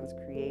adults are the ones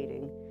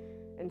creating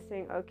and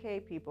saying, okay,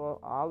 people,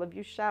 all of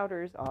you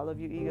shouters, all of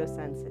you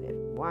ego-sensitive,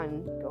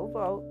 one, go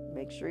vote.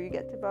 Make sure you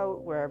get to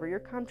vote wherever your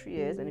country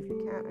is. And if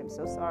you can't, I'm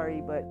so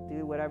sorry, but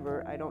do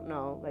whatever, I don't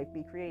know, like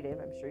be creative.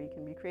 I'm sure you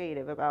can be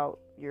creative about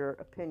your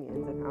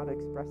opinions and how to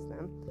express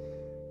them.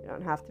 You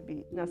don't have to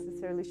be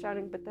necessarily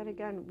shouting, but then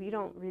again, we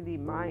don't really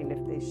mind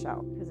if they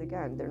shout, because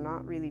again, they're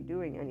not really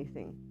doing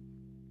anything.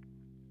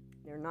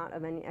 They're not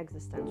of any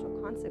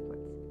existential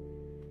consequence.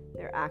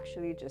 They're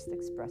actually just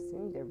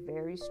expressing their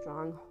very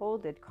strong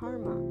holded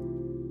karma.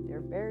 They're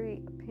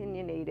very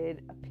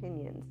opinionated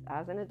opinions,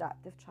 as an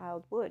adaptive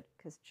child would,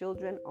 because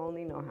children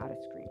only know how to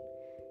scream.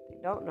 They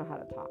don't know how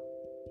to talk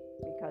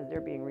because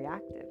they're being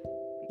reactive,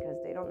 because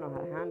they don't know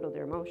how to handle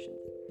their emotions.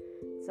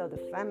 So the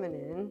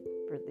feminine,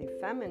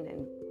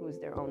 who's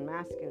their own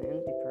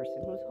masculine, the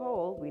person who's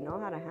whole, we know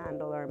how to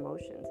handle our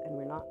emotions, and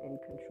we're not in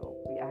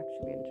control. We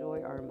actually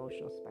enjoy our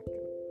emotional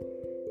spectrum.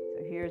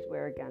 So here's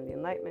where, again, the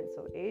Enlightenment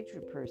Soul Age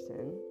Group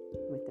person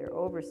with their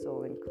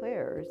oversoul and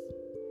clairs,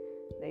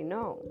 they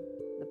know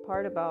the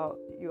part about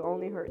you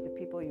only hurt the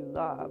people you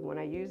love. When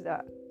I use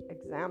that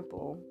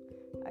example,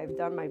 I've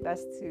done my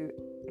best to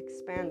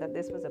expand that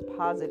this was a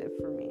positive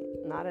for me,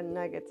 not a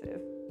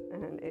negative.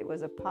 And it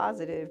was a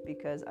positive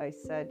because I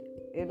said,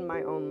 in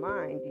my own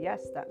mind,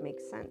 yes, that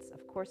makes sense.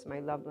 Of course, my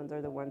loved ones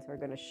are the ones who are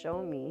going to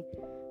show me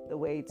the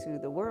way to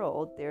the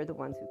world. They're the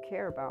ones who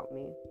care about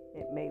me.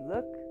 It may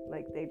look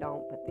like they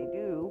don't, but they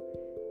do.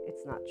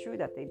 It's not true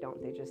that they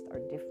don't. They just are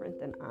different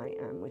than I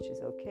am, which is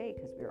okay,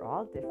 because we're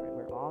all different.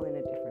 We're all in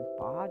a different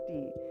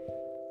body.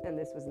 And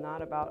this was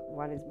not about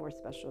one is more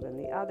special than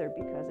the other,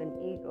 because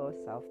an ego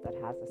self that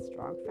has a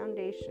strong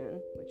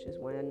foundation, which is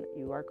when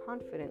you are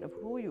confident of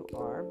who you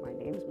are. My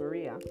name's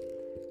Maria.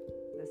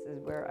 This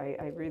is where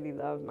I really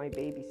love my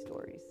baby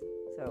stories.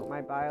 So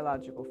my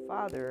biological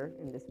father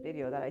in this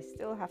video that I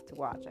still have to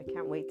watch. I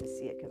can't wait to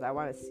see it because I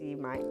want to see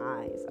my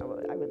eyes.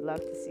 I would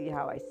love to see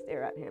how I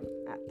stare at him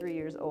at 3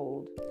 years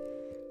old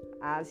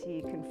as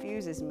he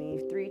confuses me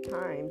 3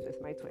 times with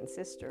my twin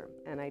sister.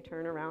 And I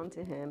turn around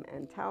to him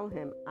and tell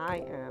him I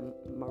am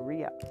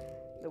Maria,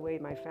 the way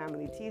my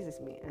family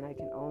teases me. And I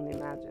can only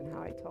imagine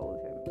how I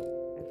told him.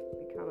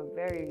 I've become a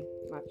very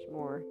much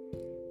more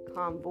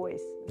calm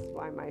voice. This is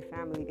why my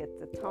family gets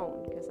the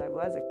tone, because I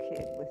was a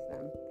kid with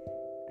them.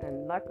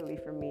 And luckily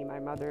for me, my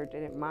mother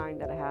didn't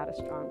mind that I had a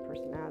strong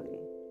personality,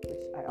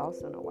 which I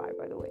also know why,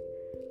 by the way.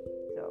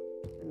 So,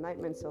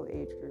 Enlightenment Soul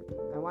Age Group.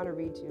 I want to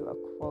read you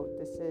a quote.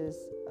 This is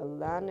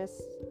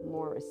Alanis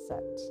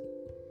Morissette.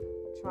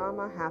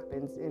 Trauma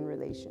happens in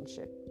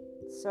relationship,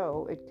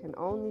 so it can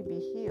only be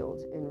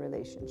healed in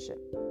relationship.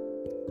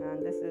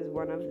 And this is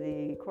one of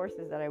the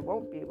courses that I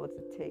won't be able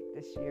to take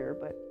this year,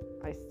 but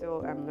I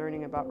still am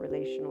learning about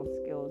relational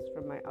skills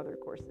from my other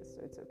courses,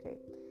 so it's okay.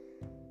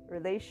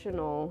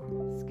 Relational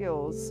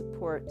skills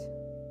support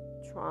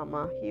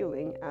trauma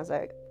healing, as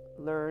I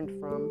learned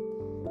from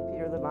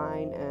Peter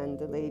Levine and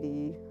the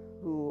lady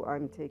who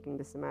I'm taking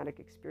the somatic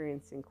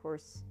experiencing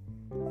course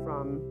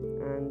from.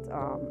 And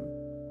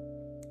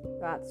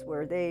that's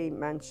where they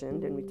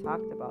mentioned, and we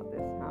talked about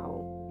this,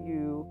 how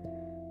you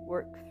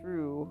work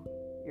through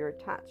your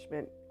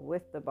attachment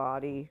with the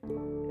body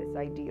is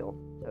ideal.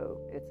 So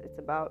it's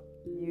about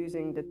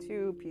using the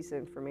 2 pieces of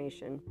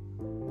information.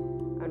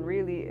 And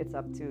really, it's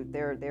up to,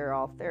 they're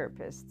all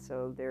therapists,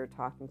 so they're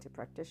talking to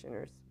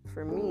practitioners.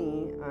 For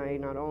me, I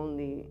not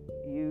only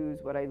use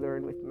what I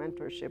learned with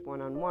mentorship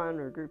one-on-one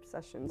or group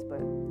sessions,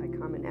 but I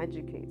come and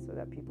educate so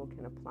that people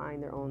can apply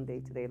in their own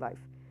day-to-day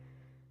life.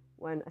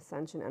 When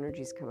ascension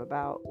energies come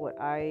about,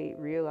 what I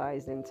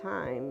realized in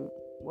time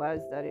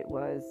was that it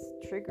was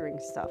triggering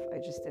stuff. I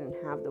just didn't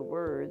have the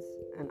words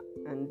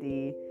and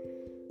the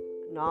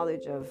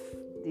knowledge of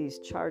these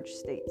charged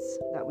states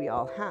that we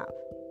all have.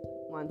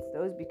 Once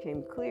those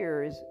became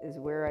clear is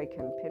where I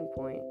can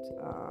pinpoint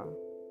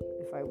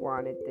if I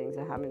wanted things.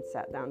 I haven't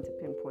sat down to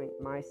pinpoint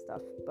my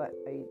stuff, but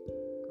I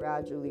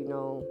gradually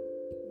know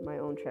my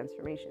own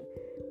transformation,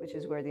 which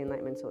is where the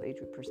Enlightenment Soul Age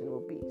Group person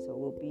will be. So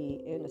we'll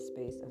be in a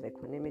space of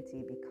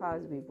equanimity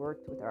because we've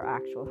worked with our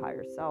actual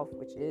higher self,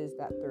 which is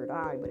that third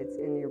eye, but it's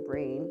in your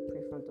brain,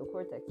 prefrontal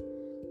cortex.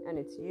 And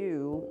it's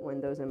you, when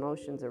those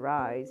emotions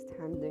arise,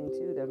 tending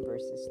to them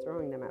versus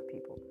throwing them at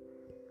people.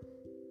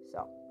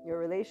 So your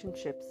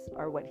relationships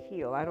are what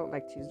heal. I don't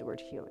like to use the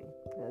word healing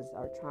because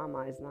our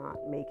trauma is not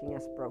making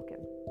us broken.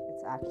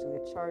 It's actually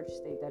a charged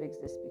state that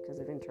exists because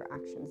of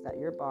interactions that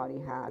your body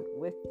had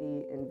with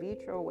the in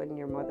vitro when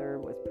your mother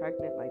was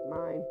pregnant, like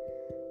mine,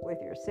 with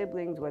your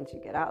siblings once you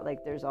get out.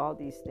 Like there's all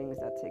these things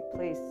that take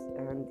place,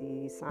 and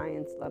the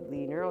science,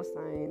 lovely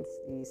neuroscience,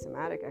 the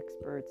somatic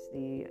experts,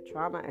 the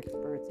trauma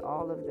experts,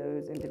 all of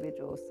those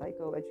individuals,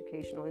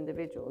 psychoeducational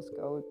individuals,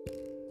 go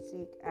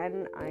seek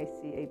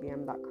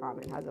nicabm.com.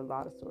 It has a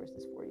lot of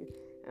sources for you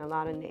and a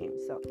lot of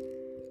names. So,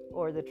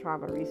 or the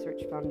Trauma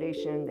Research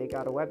Foundation, they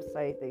got a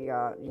website, they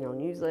got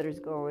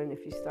newsletters going.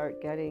 If you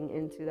start getting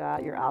into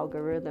that, your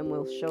algorithm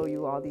will show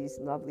you all these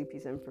lovely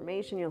pieces of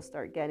information. You'll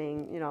start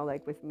getting,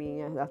 like with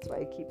me, and that's why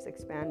it keeps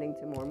expanding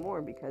to more and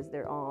more, because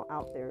they're all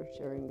out there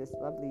sharing this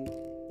lovely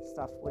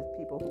stuff with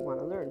people who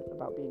want to learn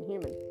about being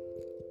human.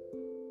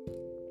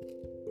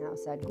 Now,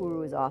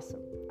 Sadhguru is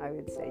awesome. I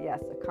would say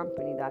yes,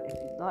 accompany that if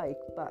you'd like,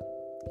 but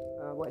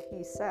what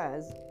he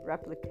says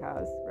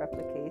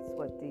replicates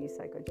what the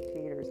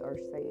psychoeducators are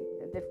saying.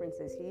 The difference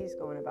is he's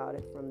going about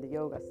it from the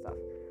yoga stuff,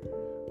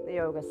 the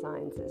yoga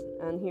sciences.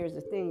 And here's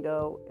the thing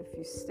though, if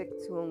you stick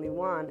to only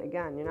one,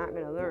 again, you're not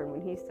going to learn.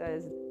 When he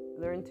says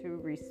learn to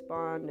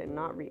respond and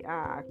not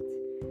react,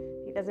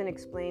 he doesn't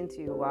explain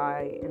to you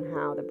why and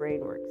how the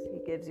brain works. He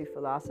gives you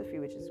philosophy,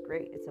 which is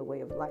great. It's a way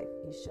of life.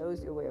 He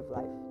shows you a way of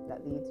life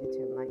that leads you to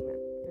enlightenment.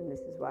 And this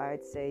is why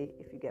I'd say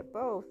if you get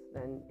both,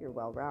 then you're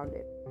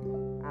well-rounded.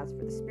 As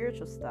for the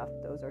spiritual stuff,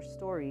 those are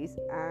stories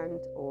and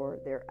or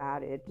they're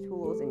added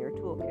tools in your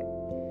toolkit.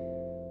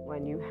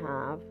 When you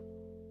have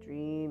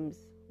dreams,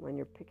 when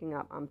you're picking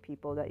up on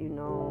people that you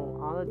know,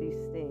 all of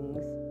these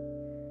things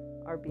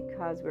are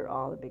because we're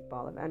all a big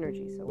ball of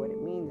energy. So what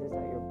it means is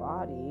that your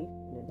body,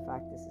 and in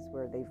fact this is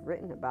where they've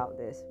written about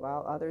this,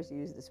 while others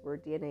use this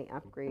word DNA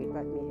upgrade,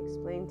 let me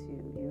explain to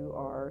you, you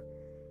are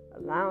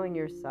allowing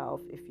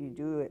yourself, if you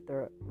do it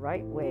the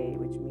right way,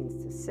 which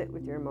means to sit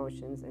with your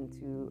emotions and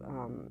to,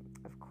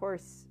 of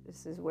course,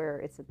 this is where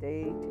it's a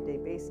day-to-day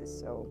basis.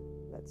 So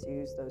let's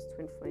use those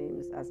twin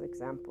flames as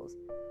examples.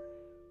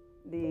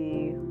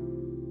 the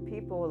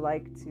people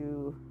like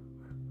to,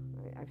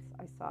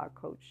 I saw a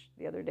coach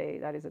the other day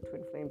that is a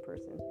twin flame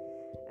person,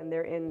 and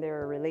they're in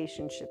their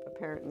relationship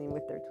apparently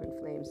with their twin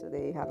flame. So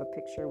they have a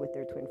picture with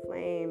their twin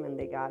flame, and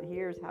they got,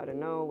 here's how to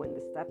know when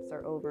the steps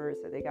are over.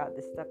 So they got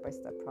this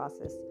step-by-step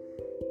process.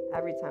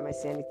 Every time I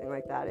see anything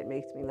like that, it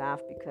makes me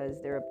laugh,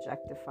 because they're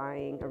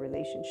objectifying a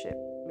relationship,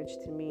 which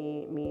to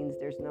me means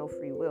there's no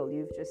free will.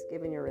 You've just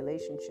given your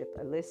relationship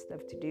a list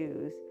of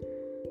to-dos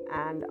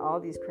and all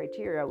these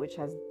criteria, which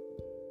has,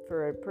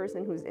 for a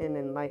person who's in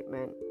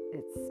enlightenment,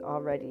 it's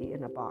already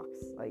in a box.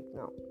 Like,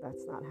 no,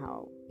 that's not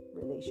how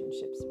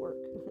relationships work.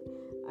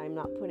 I'm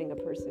not putting a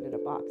person in a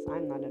box.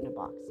 I'm not in a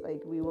box.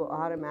 Like, we will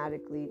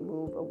automatically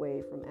move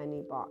away from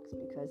any box,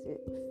 because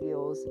it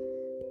feels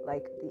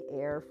like the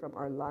air from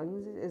our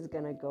lungs is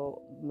going to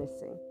go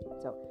missing.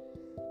 So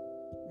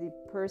the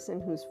person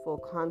who's full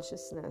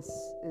consciousness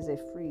is a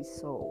free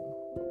soul,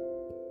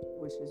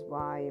 which is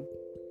why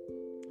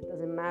it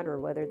doesn't matter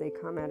whether they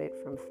come at it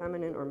from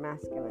feminine or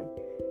masculine.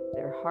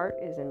 Their heart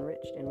is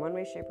enriched in one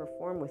way, shape, or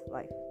form with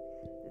life.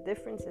 The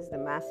difference is the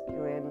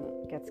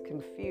masculine gets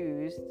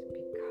confused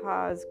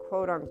because,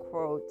 quote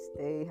unquote,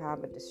 they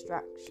have a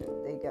distraction.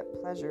 They get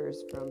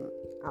pleasures from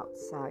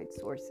outside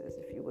sources,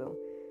 if you will.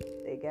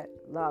 They get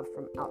love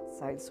from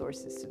outside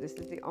sources. So this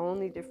is the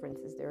only difference,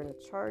 is they're in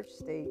a charged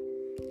state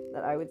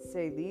that I would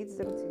say leads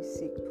them to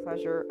seek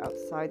pleasure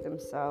outside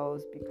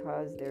themselves,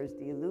 because there's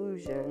the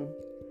illusion,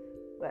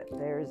 but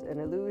there's an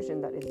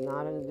illusion that is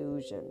not an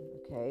illusion,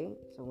 okay?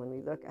 So when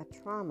we look at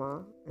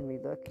trauma and we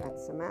look at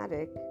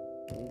somatic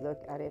and we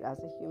look at it as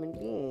a human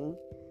being,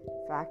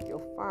 in fact,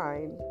 you'll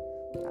find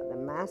that the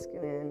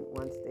masculine,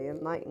 once they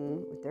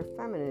enlighten with their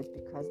feminine, is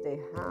because they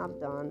have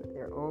done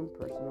their own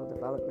personal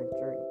development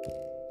journey.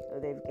 So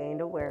they've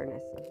gained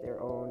awareness of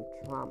their own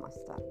trauma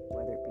stuff,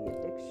 whether it be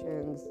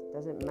addictions,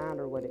 doesn't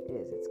matter what it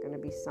is. It's going to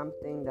be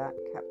something that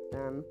kept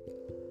them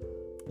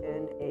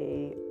in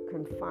a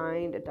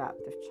confined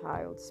adaptive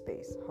child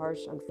space,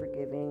 harsh,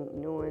 unforgiving,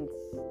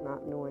 nuanced,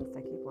 not nuanced.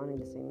 I keep wanting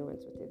to say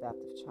nuanced with the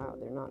adaptive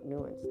child. They're not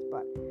nuanced,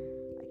 but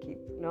I keep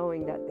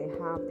knowing that they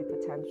have the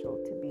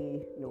potential to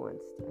be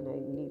nuanced, and I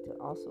need to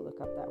also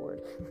look up that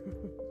word.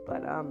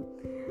 But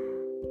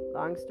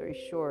long story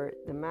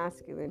short, the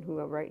masculine, who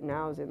right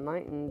now is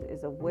enlightened,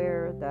 is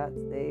aware that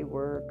they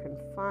were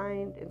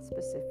confined in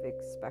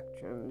specific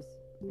spectrums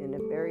in a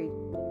very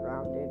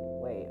grounded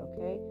way,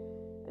 okay?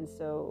 And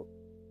so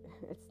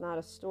it's not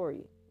a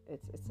story.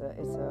 It's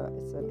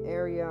an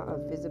area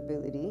of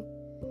visibility.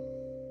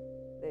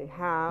 They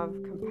have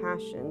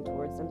compassion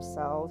towards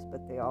themselves,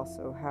 but they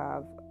also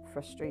have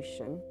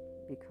frustration,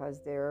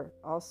 because they're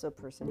also a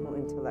person who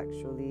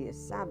intellectually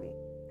is savvy.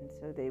 And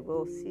so they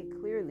will see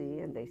clearly,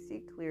 and they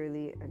see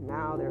clearly, and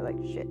now they're like,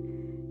 shit.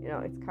 You know,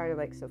 it's kind of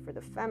like, so for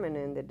the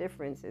feminine, the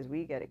difference is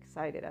we get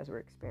excited as we're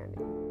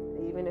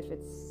expanding, even if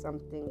it's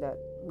something that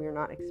we're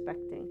not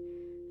expecting.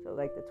 So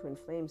like the twin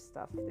flame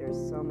stuff, there's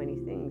so many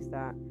things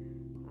that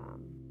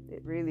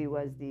it really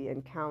was the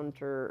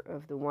encounter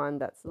of the one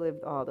that's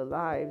lived all the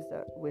lives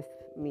that with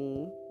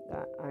me,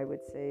 that I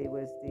would say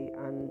was the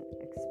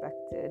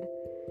unexpected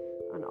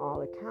on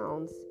all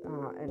accounts.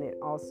 And it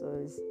also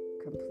is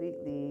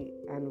completely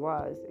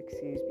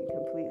unexpected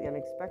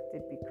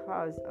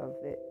because of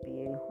it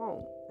being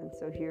home. And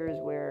so here's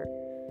where,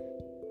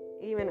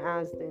 even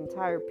as the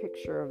entire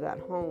picture of that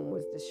home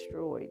was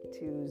destroyed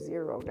to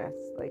zero-ness,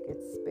 like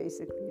it's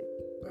basically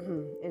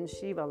in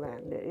Shiva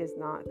land, it is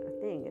not a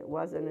thing. It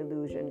was an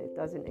illusion. It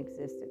doesn't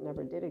exist. It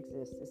never did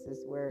exist. This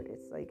is where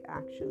it's like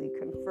actually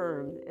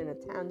confirmed in a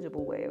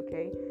tangible way,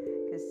 okay?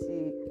 Because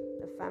see,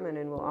 the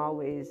feminine will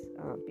always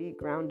be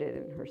grounded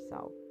in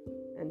herself,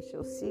 and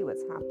she'll see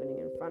what's happening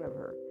in front of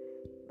her.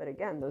 But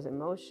again, those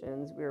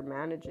emotions, we're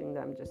managing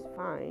them just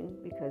fine,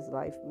 because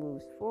life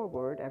moves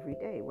forward every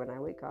day. When I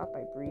wake up,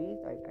 I breathe,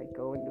 I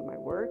go and do my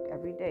work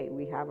every day.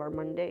 We have our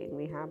mundane,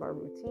 we have our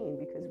routine,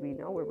 because we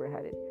know where we're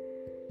headed.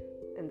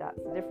 And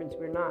that's the difference.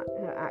 We're not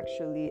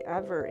actually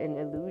ever in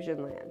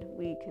illusion land.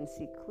 We can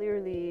see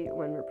clearly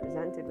when we're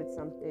presented with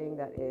something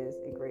that is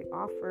a great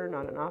offer,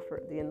 not an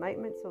offer. The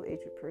enlightenment soul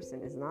aged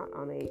person is not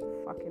on a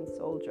fucking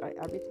soul journey.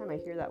 Every time I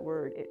hear that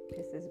word, it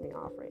pisses me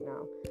off right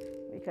now,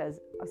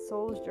 because a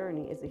soul's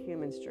journey is a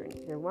human's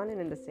journey. They're one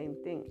and the same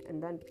thing. And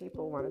then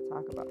people want to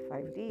talk about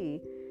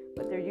 5D,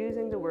 but they're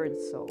using the word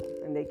soul,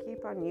 and they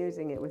keep on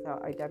using it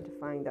without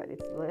identifying that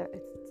it's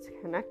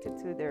connected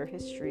to their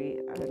history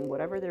and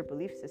whatever their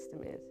belief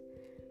system is.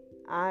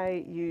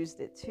 I used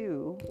it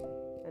too,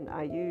 and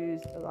I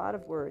used a lot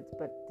of words,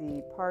 but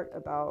the part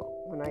about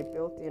when I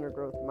built the inner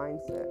growth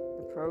mindset,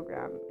 the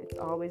program, it's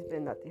always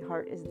been that the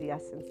heart is the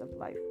essence of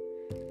life,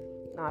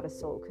 not a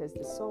soul, because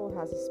the soul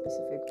has a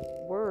specific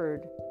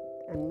word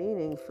and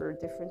meaning for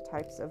different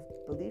types of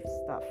belief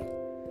stuff.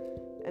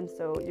 And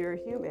so you're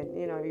a human,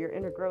 you know, your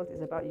inner growth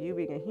is about you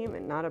being a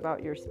human, not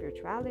about your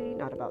spirituality,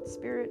 not about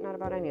spirit, not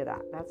about any of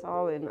that. That's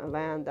all in a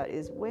land that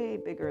is way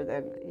bigger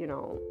than,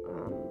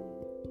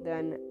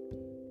 than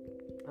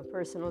a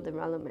personal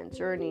development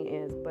journey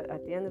is, but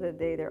at the end of the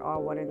day, they're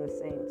all one and the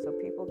same. So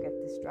people get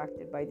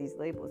distracted by these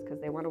labels because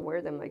they want to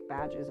wear them like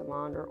badges of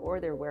honor, or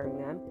they're wearing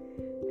them.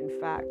 In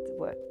fact,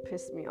 what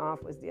pissed me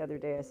off was the other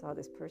day I saw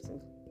this person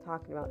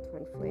talking about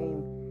twin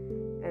flame,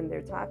 and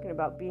they're talking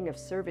about being of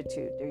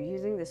servitude. They're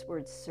using this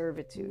word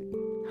servitude.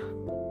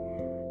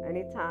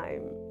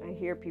 Anytime I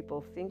hear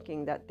people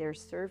thinking that they're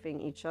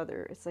serving each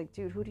other, it's like,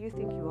 dude, who do you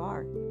think you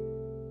are?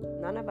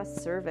 None of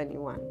us serve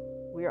anyone.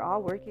 We are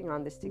all working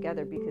on this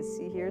together because,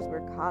 see, here's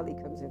where Kali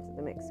comes into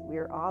the mix. We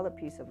are all a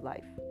piece of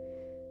life.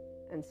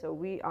 And so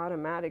we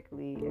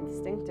automatically,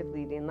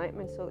 instinctively, the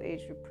Enlightenment Soul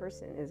Age group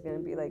person is going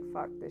to be like,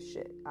 fuck this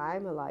shit.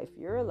 I'm a life.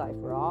 You're a life.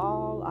 We're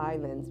all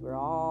islands. We're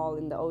all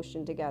in the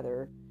ocean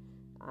together.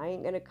 I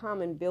ain't going to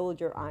come and build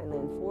your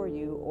island for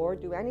you or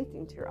do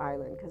anything to your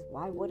island, because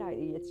why would I?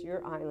 It's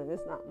your island.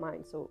 It's not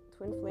mine. So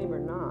twin flame or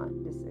not,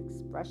 this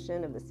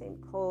expression of the same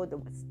code,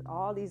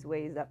 all these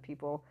ways that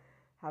people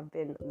have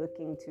been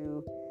looking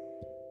to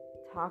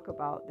talk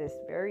about this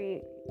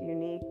very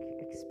unique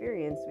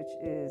experience, which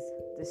is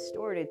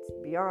distorted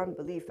beyond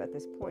belief at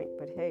this point.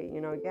 But hey,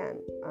 again,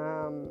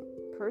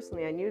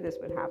 personally, I knew this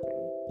would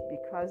happen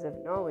because of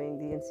knowing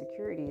the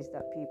insecurities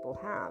that people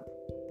have,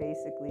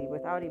 basically,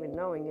 without even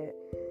knowing it,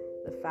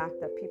 the fact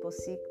that people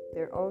seek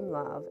their own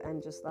love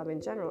and just love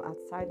in general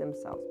outside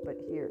themselves. But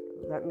here,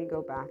 let me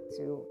go back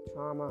to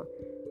trauma,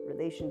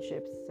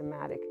 relationships,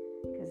 somatic,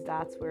 because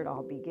that's where it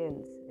all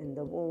begins, in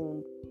the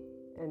womb.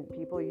 And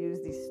people use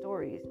these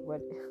stories.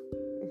 What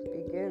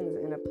it begins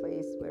in a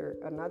place where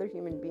another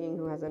human being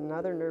who has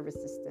another nervous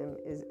system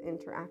is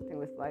interacting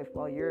with life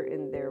while you're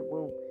in their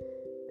womb.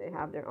 They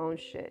have their own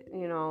shit,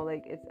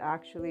 it's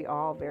actually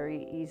all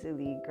very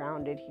easily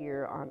grounded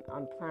here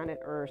on planet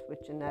Earth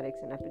with genetics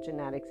and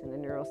epigenetics and the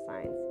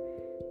neuroscience.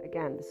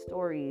 Again, the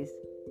stories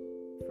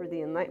for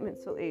the Enlightenment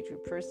Soul Age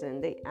group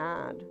person, they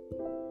add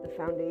the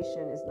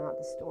foundation is not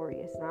the story.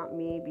 It's not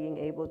me being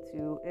able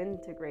to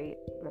integrate.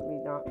 Let me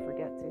not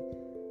forget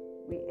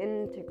we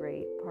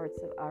integrate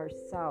parts of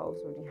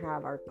ourselves when we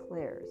have our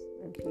clairs.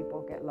 And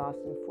people get lost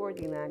in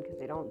 4D land because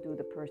they don't do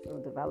the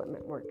personal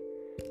development work.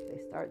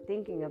 They start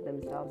thinking of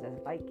themselves as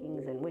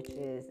Vikings and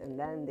witches, and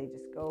then they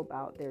just go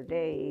about their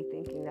day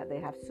thinking that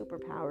they have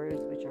superpowers,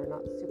 which are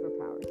not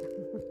superpowers.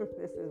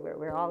 This is where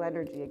we're all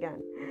energy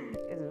again.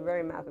 It's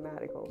very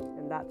mathematical,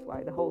 and that's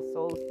why the whole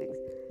soul things.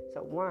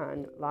 So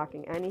one,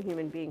 locking any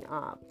human being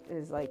up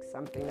is like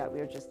something that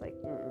we're just like,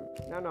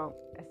 no,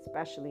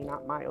 especially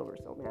not my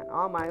oversoul, man.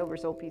 All my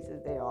oversoul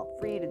pieces, they are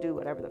free to do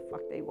whatever the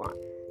fuck they want.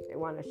 They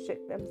want to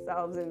shit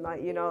themselves and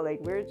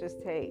we're just,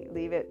 hey,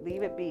 leave it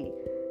be.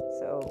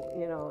 So,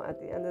 at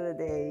the end of the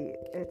day,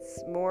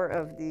 it's more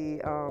of the,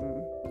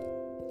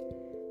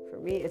 for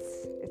me,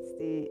 it's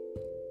the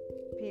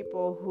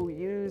people who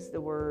use the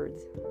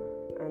words,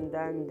 and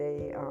then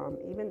they,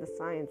 even the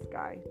science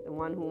guy, the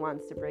one who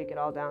wants to break it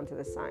all down to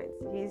the science.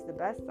 He's the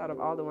best out of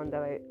all the ones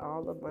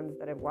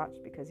that I've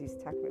watched because he's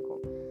technical.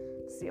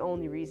 It's the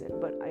only reason.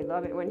 But I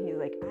love it when he's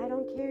like, I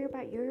don't care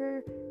about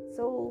your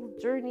soul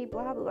journey,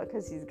 blah, blah, blah,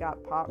 because he's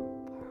got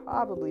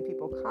probably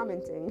people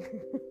commenting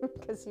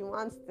because he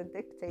wants to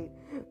dictate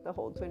the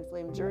whole twin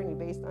flame journey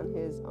based on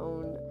his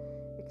own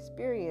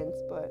experience.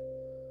 But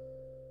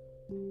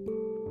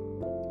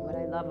what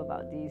I love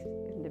about these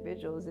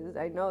individuals is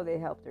I know they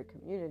help their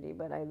community,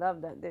 but I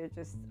love that they're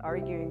just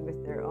arguing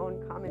with their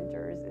own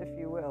commenters, if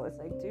you will. It's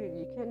like, dude,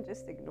 you can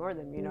just ignore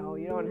them, you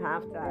don't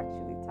have to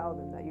actually tell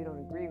them that you don't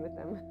agree with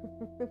them.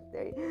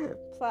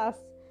 Plus,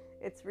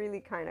 it's really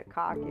kind of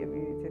cocky of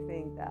you to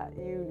think that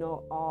you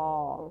know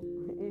all.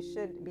 You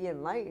should be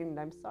enlightened.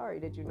 I'm sorry,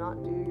 did you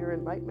not do your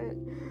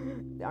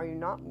enlightenment? Are you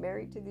not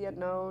married to the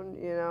unknown?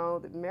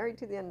 Married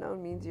to the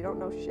unknown means you don't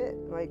know shit.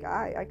 Like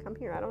I come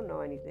here, I don't know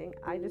anything.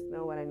 I just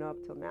know what I know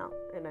up till now.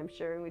 And I'm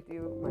sharing with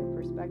you my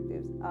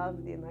perspectives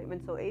of the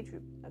Enlightenment Soul Age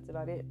group. That's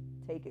about it.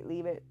 Take it,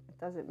 leave it. It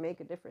doesn't make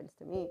a difference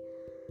to me.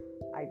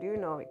 I do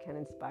know it can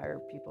inspire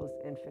people's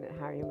infinite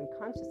higher human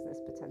consciousness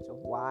potential.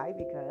 Why?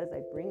 Because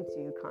I bring to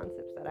you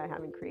concepts that I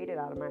haven't created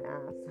out of my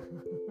ass.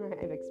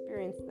 I've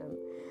experienced them,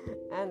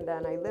 and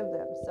then I live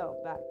them. So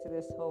back to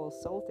this whole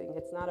soul thing.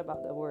 It's not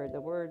about the word.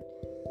 The word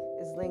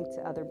is linked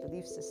to other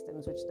belief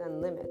systems, which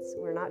then limits.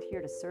 We're not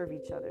here to serve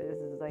each other. This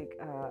is like,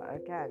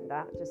 again,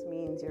 that just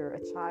means you're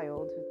a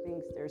child who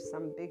thinks there's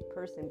some big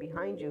person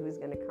behind you who's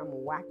going to come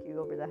whack you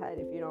over the head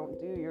if you don't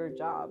do your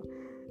job.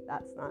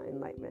 That's not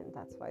enlightenment.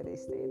 That's why they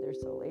stay in their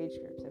soul age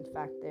groups. In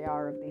fact, they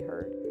are of the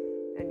herd.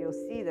 And you'll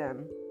see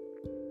them,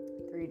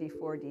 3D,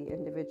 4D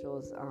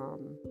individuals,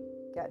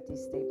 get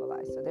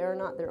destabilized. So they're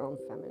not their own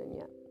feminine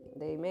yet.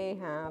 They may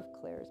have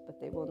clairs, but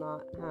they will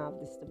not have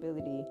the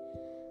stability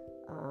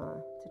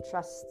to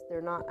trust.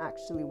 They're not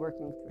actually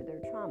working through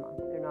their trauma.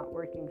 They're not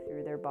working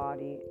through their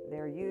body.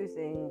 They're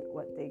using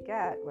what they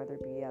get, whether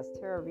it be as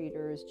tarot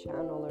readers,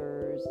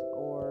 channelers,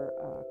 or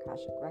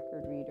Akashic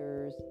record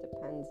readers.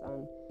 Depends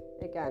on,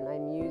 again,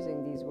 I'm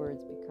using these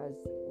words because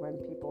when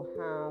people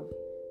have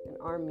and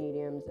are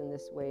mediums in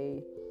this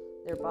way,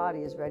 their body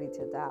is ready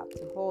to adapt,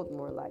 to hold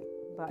more light.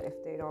 But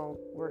if they don't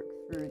work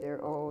through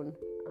their own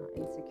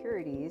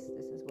insecurities,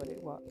 this is what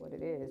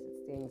it is.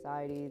 It's the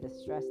anxiety, the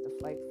stress, the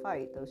flight,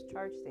 fight, those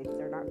charge states.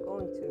 They're not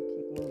going to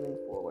keep moving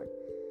forward.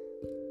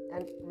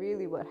 And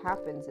really what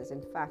happens is,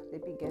 in fact, they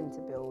begin to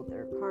build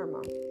their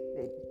karma.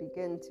 They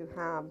begin to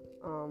have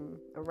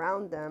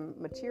around them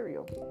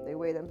material. They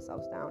weigh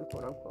themselves down,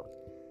 quote unquote.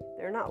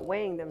 They're not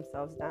weighing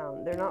themselves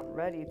down. They're not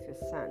ready to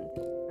ascend.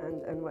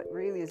 And what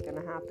really is going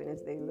to happen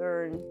is they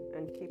learn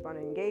and keep on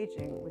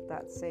engaging with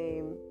that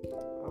same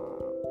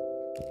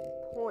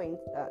point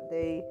that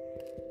they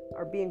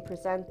are being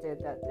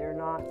presented, that they're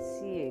not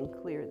seeing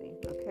clearly.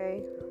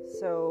 Okay?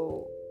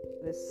 So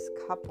this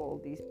couple,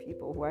 these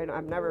people who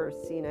I've never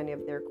seen any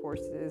of their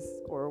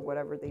courses or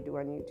whatever they do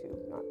on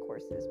YouTube, not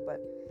courses, but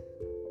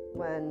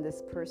when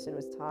this person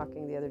was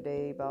talking the other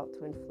day about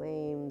twin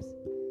flames,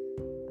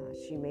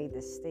 she made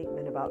this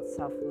statement about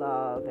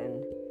self-love,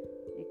 and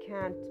you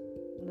can't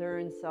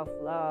learn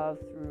self-love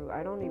through,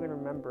 I don't even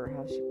remember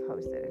how she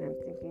posted, and I'm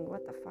thinking,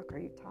 what the fuck are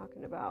you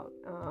talking about?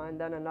 And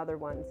then another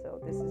one,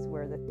 so this is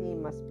where the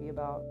theme must be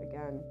about,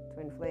 again,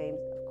 twin flames,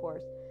 of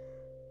course.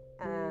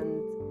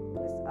 And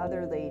this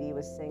other lady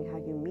was saying how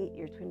you meet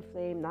your twin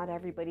flame. Not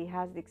everybody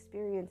has the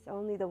experience.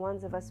 Only the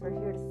ones of us who are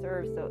here to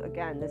serve. So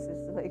again, this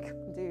is like,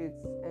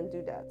 dudes and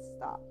dudettes,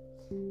 stop.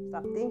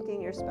 Stop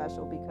thinking you're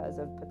special because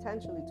of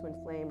potentially twin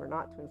flame or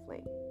not twin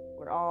flame.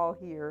 We're all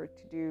here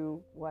to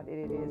do what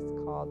it is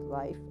called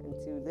life and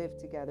to live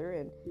together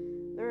and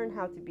learn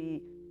how to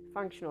be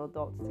functional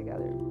adults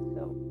together.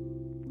 So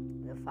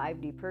the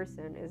 5D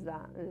person is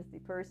the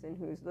person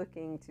who's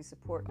looking to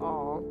support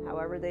all,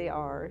 however they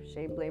are.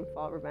 Shame, blame,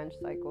 fault, revenge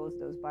cycles.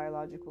 Those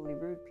biologically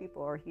rude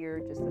people are here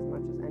just as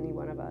much as any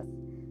one of us.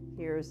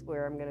 Here's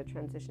where I'm going to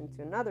transition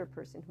to another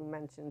person who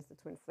mentions the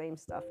twin flame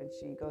stuff, and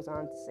she goes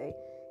on to say,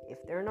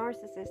 if they're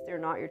narcissists, they're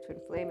not your twin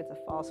flame, it's a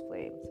false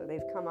flame. So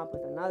they've come up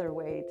with another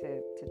way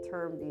to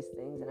term these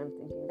things, and I'm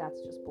thinking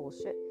that's just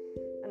bullshit.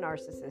 A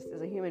narcissist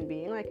is a human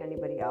being like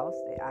anybody else.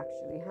 They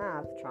actually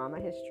have trauma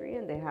history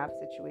and they have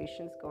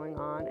situations going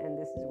on, and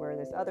this is where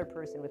this other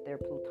person with their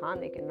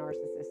plutonic and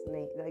narcissist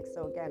name, like,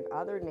 so again,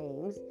 other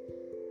names,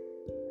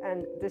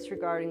 and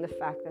disregarding the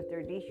fact that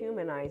they're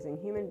dehumanizing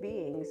human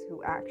beings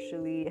who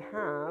actually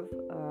have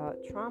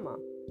trauma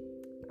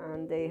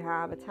and they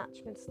have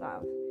attachment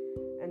styles,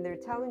 and they're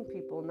telling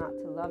people not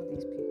to love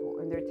these people,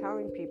 and they're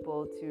telling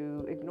people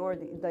to ignore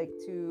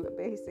to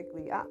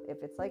basically,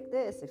 if it's like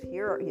this, if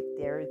there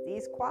are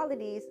these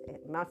qualities,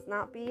 it must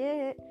not be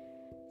it.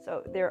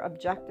 So they're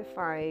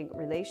objectifying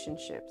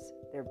relationships,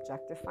 they're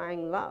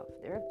objectifying love,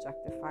 they're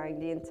objectifying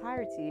the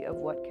entirety of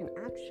what can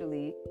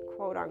actually,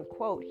 quote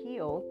unquote,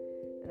 heal.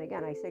 And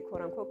again, I say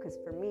quote unquote because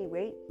for me,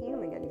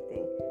 healing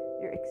anything,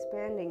 you're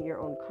expanding your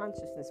own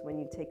consciousness when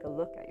you take a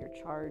look at your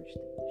charged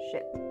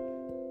shit.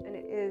 And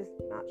it is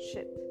not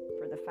shit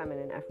for the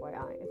feminine,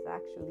 FYI. It's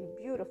actually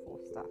beautiful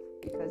stuff,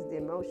 because the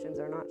emotions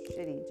are not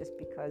shitty just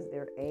because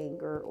they're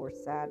anger or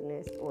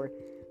sadness or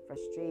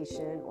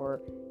frustration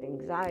or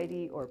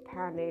anxiety or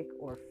panic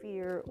or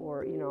fear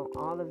or,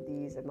 all of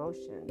these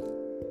emotions.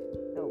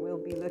 So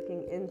we'll be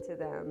looking into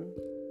them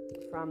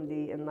from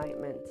the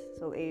enlightenment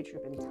soul age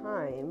group in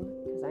time,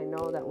 because I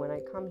know that when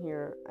I come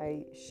here,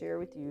 I share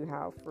with you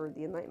how for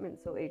the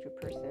enlightenment soul age group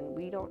person,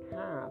 we don't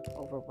have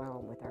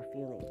overwhelm with our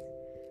feelings.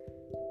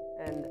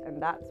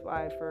 And that's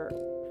why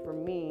for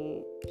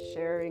me,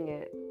 sharing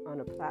it on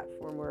a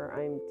platform where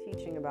I'm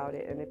teaching about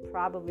it, and it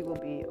probably will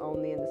be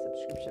only in the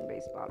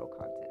subscription-based model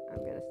content. I'm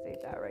going to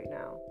state that right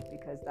now,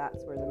 because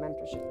that's where the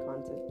mentorship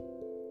content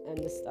and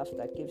the stuff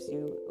that gives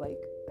you like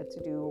a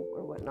to-do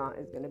or whatnot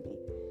is going to be.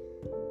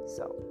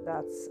 So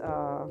that's,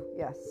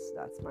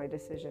 that's my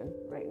decision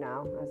right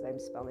now as I'm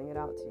spelling it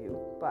out to you.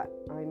 But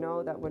I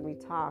know that when we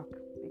talk,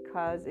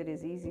 because it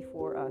is easy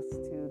for us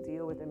to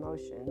deal with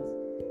emotions,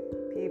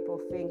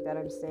 people think that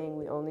I'm saying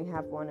we only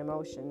have one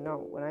emotion. No,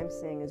 what I'm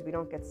saying is we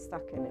don't get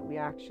stuck in it. We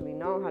actually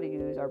know how to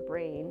use our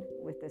brain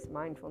with this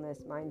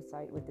mindfulness,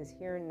 mindsight, with this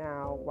here and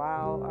now,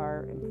 while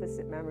our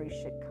implicit memory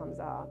shit comes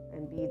up,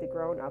 and be the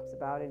grown-ups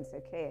about it and say,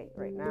 okay,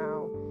 right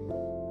now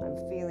I'm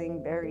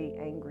feeling very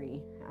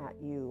angry at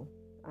you.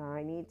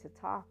 I need to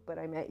talk, but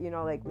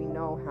we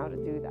know how to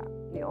do that.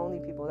 The only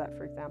people that,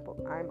 for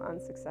example, I'm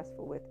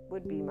unsuccessful with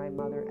would be my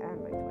mother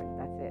and my twin.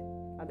 That's it.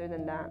 Other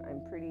than that,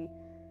 I'm pretty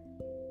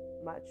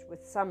much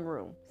with some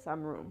room.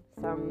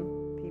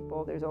 Some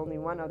people, there's only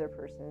one other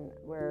person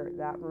where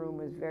that room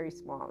was very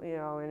small,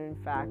 and in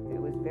fact,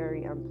 it was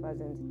very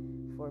unpleasant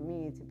for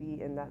me to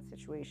be in that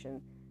situation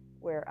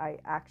where I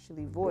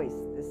actually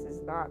voiced, this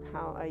is not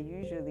how I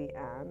usually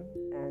am,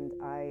 and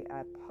I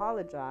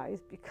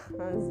apologize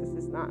because this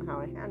is not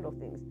how I handle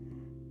things.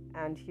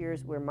 And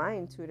here's where my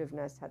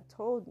intuitiveness had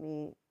told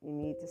me, you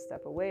need to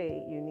step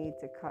away, you need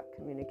to cut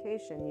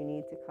communication, you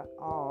need to cut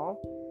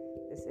all.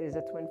 This is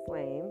a twin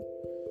flame.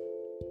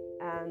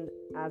 And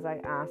as I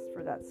asked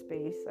for that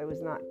space, I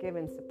was not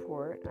given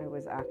support. I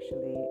was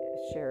actually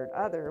shared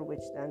other,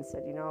 which then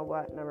said, you know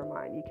what, never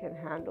mind, you can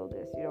handle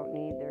this. You don't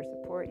need their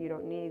support. You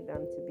don't need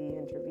them to be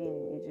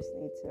intervening. You just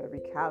need to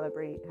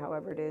recalibrate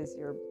however it is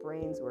your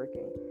brain's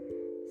working.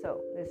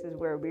 So this is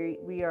where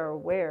we are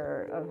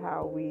aware of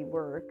how we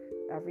work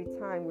every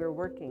time we're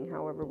working,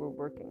 however we're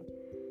working,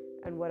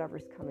 and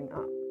whatever's coming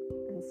up.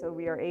 And so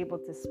we are able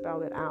to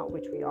spell it out,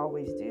 which we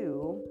always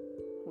do,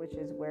 which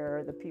is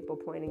where the people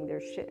pointing their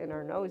shit in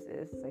our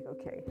noses, it's like,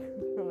 okay,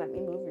 let me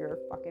move your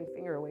fucking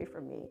finger away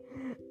from me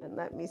and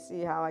let me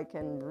see how I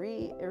can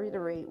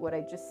reiterate what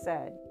I just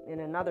said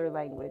in another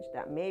language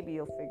that maybe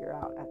you'll figure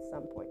out at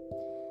some point.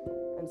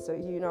 And so,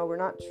 we're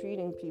not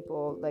treating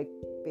people like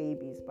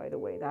babies, by the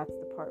way. That's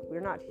the part.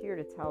 We're not here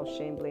to tell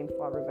shame, blame,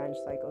 fault, revenge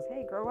cycles,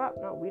 hey, grow up.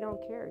 No, we don't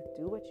care.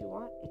 Do what you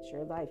want. It's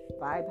your life.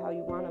 Vibe how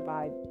you want to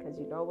vibe, because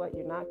you know what?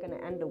 You're not going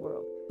to end the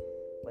world.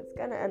 What's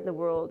going to end the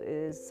world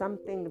is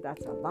something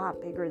that's a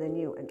lot bigger than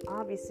you. And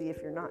obviously,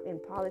 if you're not in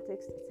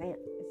politics,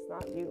 it's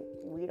not you.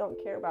 We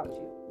don't care about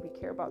you. We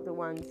care about the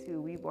ones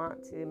who we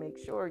want to make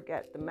sure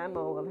get the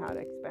memo of how to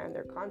expand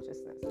their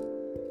consciousness.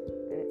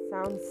 And it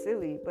sounds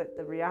silly, but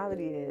the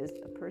reality is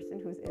a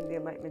person who's in the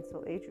Enlightenment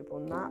Soul Age group will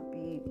not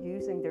be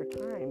using their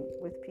time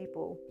with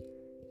people,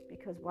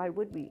 because why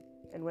would we?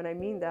 And when I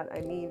mean that, I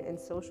mean in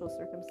social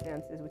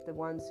circumstances with the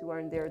ones who are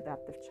in their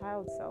adaptive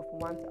child self, who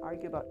want to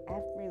argue about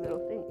every little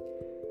thing.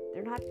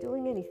 They're not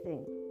doing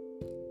anything.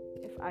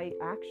 If I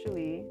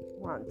actually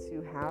want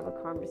to have a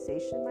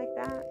conversation like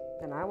that,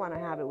 then I want to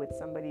have it with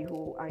somebody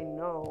who I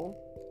know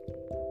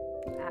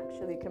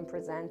actually can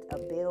present a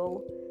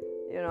bill,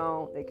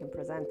 they can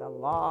present a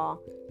law.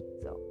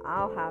 So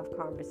I'll have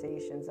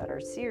conversations that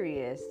are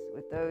serious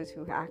with those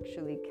who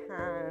actually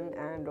can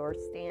and or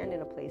stand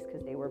in a place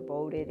because they were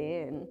voted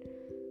in.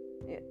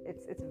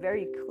 It's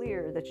very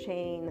clear, the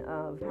chain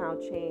of how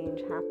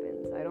change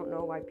happens. I don't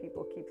know why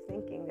people keep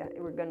thinking that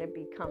we're going to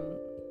become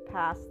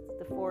past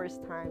the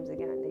forest times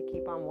again. They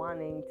keep on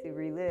wanting to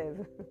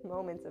relive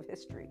moments of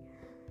history.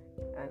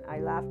 And I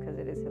laugh because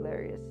it is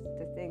hilarious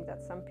to think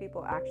that some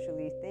people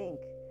actually think,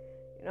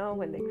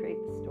 when they create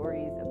the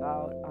stories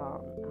about,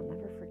 I'll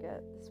never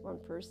forget this one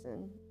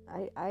person.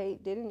 I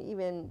didn't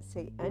even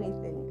say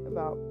anything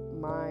about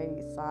my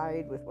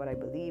side with what I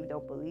believe,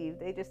 don't believe.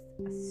 They just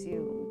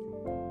assumed.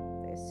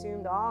 They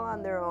assumed all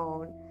on their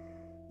own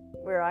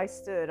where I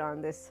stood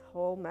on this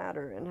whole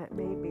matter, and it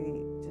made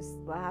me just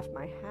laugh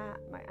my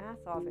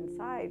ass off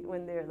inside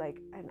when they're like,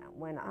 and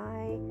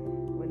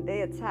when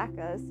they attack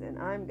us, and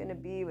I'm gonna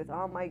be with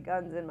all my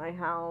guns in my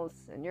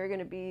house, and you're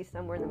gonna be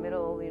somewhere in the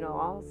middle,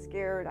 all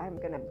scared. I'm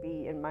gonna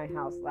be in my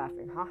house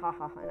laughing, ha ha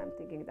ha, and I'm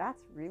thinking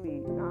that's really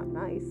not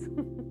nice.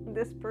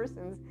 This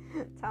person's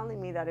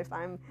telling me that if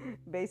I'm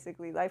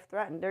basically life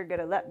threatened, they're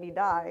gonna let me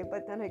die.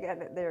 But then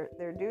again,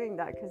 they're doing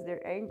that because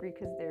they're angry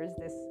because there's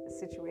this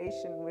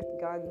situation with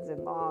guns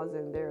and laws,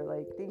 and they're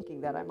like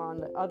thinking that I'm on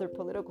the other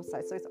political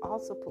side. So it's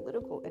also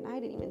political, and I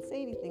didn't even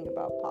say anything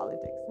about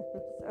politics.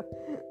 So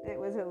it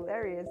was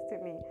hilarious to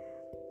me.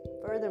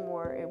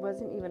 Furthermore, it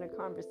wasn't even a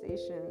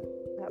conversation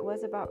that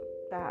was about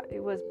that.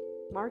 It was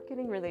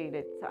marketing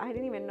related. So I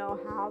didn't even know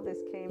how this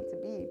came to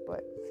be,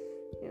 but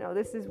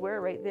this is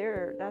where right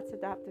there, that's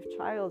adaptive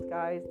child,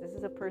 guys. This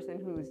is a person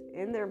who's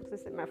in their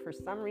implicit mind. For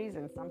some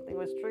reason, something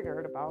was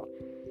triggered about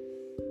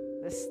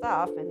this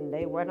stuff, and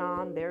they went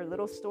on their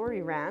little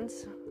story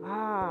rants.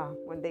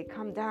 When they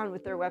come down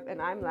with their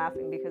weapon, I'm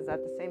laughing because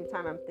at the same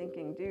time I'm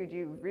thinking, dude,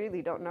 you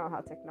really don't know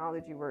how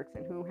technology works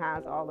and who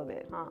has all of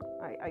it, huh?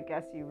 I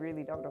guess you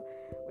really don't know,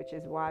 which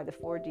is why the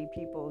 4D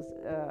people's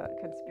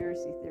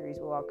conspiracy theories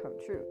will all come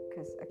true,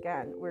 because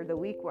again, we're the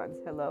weak ones.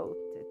 Hello,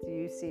 do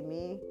you see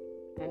me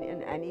and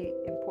in any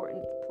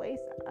important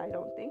place? I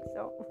don't think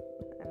so.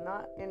 I'm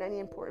not in any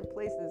important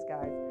places,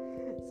 guys.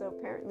 So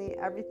apparently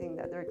everything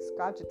that they're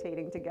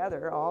excogitating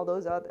together, all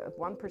those other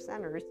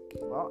 1%ers,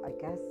 well, I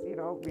guess, we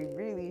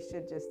really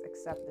should just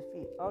accept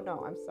defeat. Oh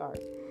no, I'm sorry.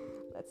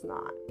 Let's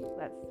not.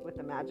 Let's, with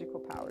the magical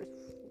powers.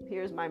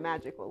 Here's my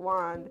magical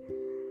wand.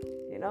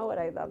 You know what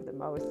I love the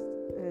most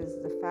is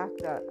the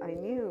fact that I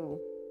knew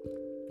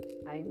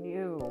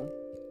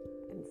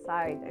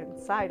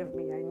inside of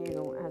me, I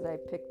knew as I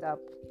picked up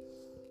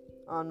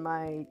on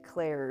my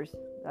clairs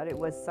that it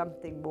was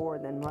something more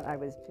than what I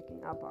was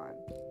picking up on.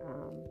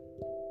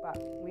 But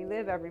we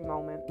live every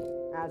moment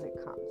as it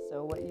comes.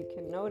 So what you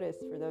can notice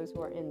for those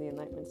who are in the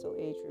Enlightenment Soul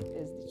Age group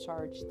is the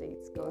charged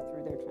states go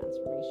through their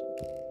transformation.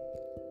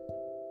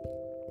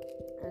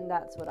 And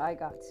that's what I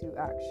got to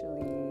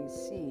actually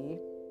see.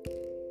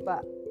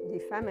 But the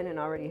feminine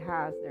already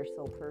has their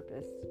soul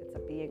purpose. It's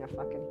being a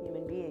fucking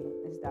human being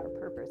is their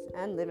purpose,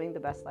 and living the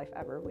best life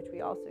ever, which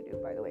we also do,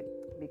 by the way,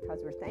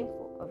 because we're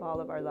thankful of all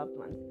of our loved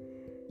ones.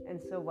 And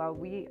so while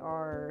we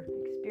are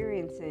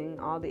experiencing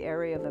all the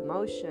area of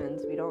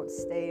emotions, we don't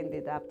stay in the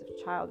adaptive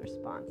child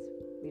response.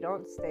 We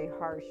don't stay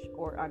harsh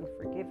or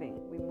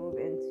unforgiving. We move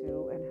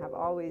into, and have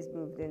always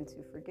moved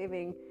into,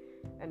 forgiving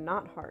and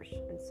not harsh.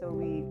 And so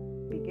we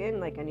begin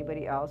like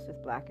anybody else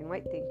with black and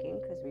white thinking,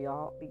 because we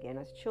all begin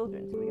as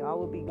children. So we all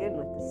will begin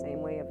with the same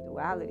way of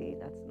duality.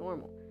 That's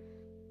normal.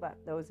 But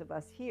those of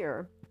us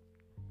here,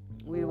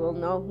 we will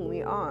know who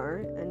we are,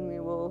 and we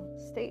will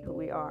state who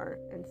we are.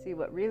 And see,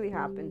 what really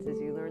happens is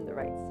you learn the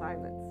right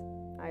silence.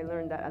 I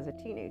learned that as a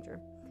teenager.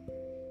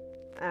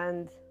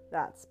 And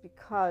that's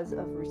because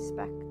of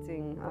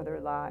respecting other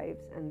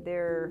lives and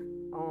their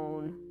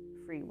own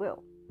free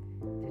will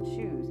to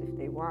choose if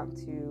they want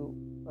to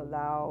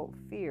allow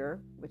fear,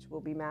 which will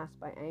be masked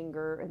by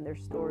anger and their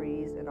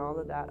stories and all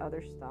of that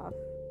other stuff,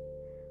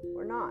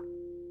 or not.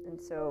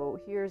 And so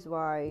here's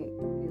why,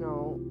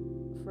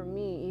 for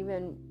me,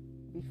 even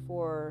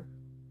before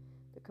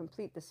the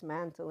complete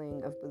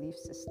dismantling of belief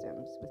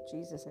systems with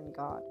Jesus and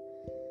God,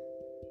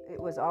 it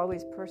was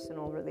always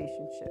personal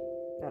relationship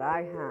that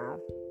I have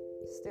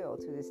still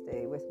to this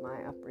day with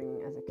my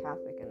upbringing as a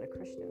Catholic and a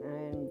Christian. And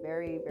I am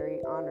very, very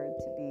honored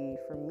to be,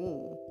 for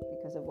me,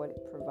 because of what it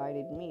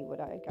provided me,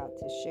 what I got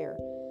to share.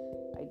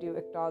 I do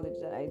acknowledge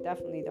that I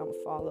definitely don't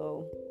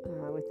follow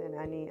within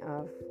any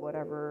of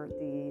whatever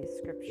the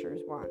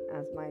scriptures want,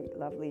 as my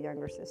lovely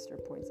younger sister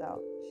points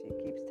out. She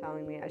keeps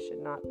telling me I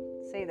should not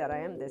say that I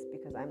am this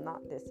because I'm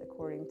not this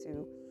according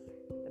to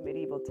the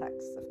medieval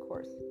texts, of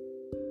course,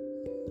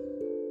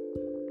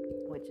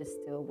 which is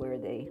still where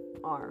they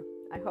are.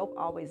 I hope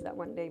always that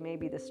one day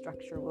maybe the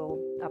structure will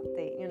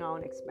update,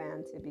 and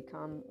expand to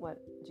become what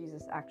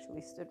Jesus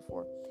actually stood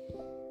for.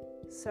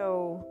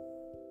 So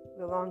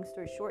the long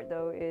story short,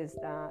 though, is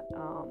that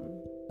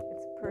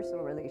it's a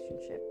personal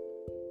relationship.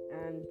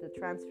 And the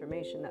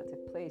transformation that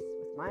took place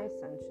with my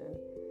ascension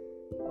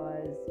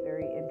was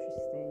very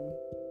interesting.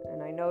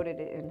 And I noted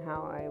it in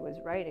how I was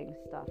writing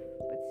stuff.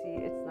 But see,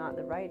 it's not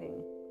the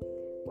writing.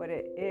 What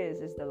it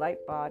is the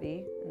light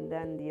body, and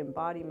then the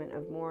embodiment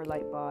of more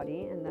light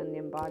body, and then the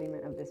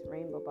embodiment of this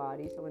rainbow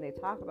body. So when they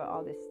talk about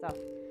all this stuff,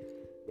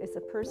 it's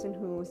a person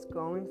who's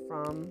going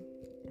from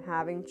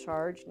having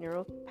charged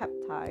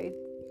neuropeptide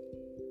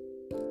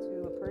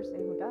to a person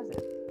who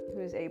doesn't,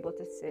 who's able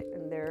to sit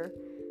in their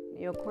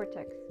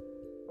neocortex.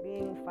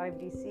 Being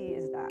 5DC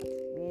is that.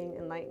 Being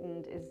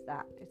enlightened is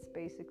that. It's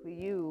basically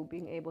you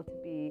being able to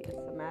be a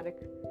somatic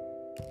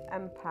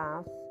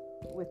empath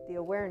with the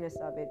awareness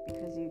of it,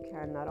 because you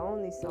can not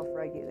only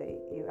self-regulate,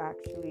 you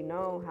actually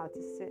know how to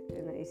sit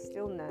in a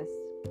stillness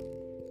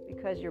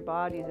because your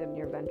body's in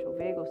your ventral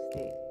vagal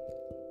state.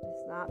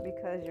 It's not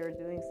because you're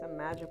doing some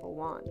magical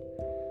wand.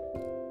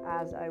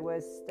 As I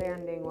was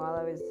standing while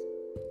I was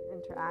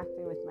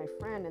interacting with my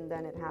friend, and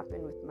then it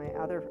happened with my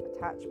other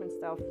attachment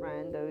style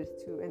friend, those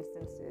two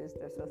instances,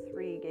 so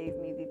 3 gave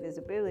me the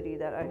visibility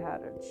that I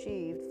had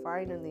achieved,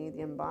 finally,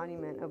 the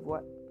embodiment of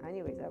what,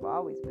 anyways, I've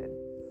always been.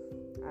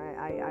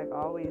 I've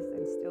always,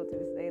 and still to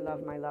this day,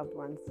 love my loved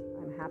ones.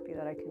 I'm happy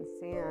that I can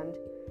stand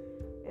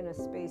in a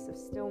space of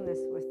stillness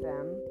with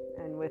them,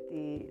 and with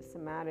the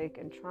somatic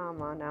and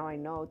trauma, now I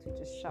know to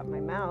just shut my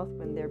mouth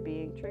when they're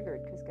being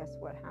triggered, because guess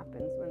what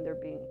happens when they're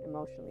being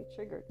emotionally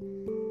triggered?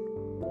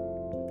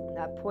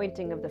 That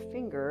pointing of the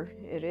finger,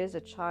 it is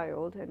a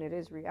child, and it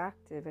is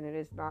reactive, and it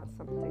is not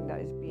something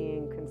that is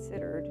being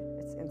considered.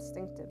 It's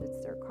instinctive,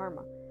 it's their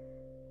karma.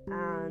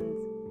 And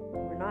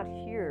we're not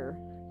here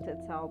to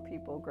tell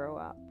people grow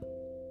up.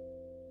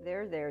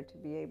 They're there to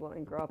be able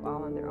and grow up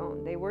all on their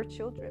own. They were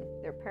children.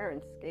 Their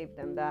parents gave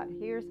them that.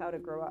 Here's how to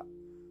grow up.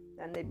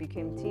 Then they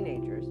became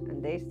teenagers,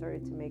 and they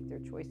started to make their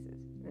choices.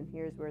 And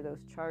here's where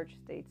those charged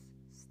states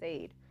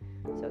stayed.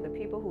 So the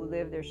people who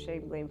live their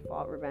shame, blame,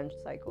 fault, revenge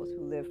cycles,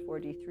 who live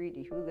 4D,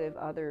 3D, who live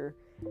other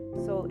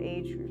soul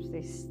age groups,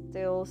 they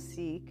still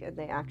seek, and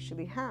they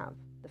actually have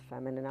the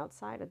feminine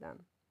outside of them.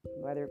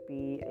 Whether it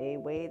be a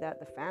way that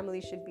the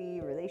family should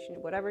be,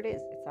 relationship, whatever it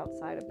is, it's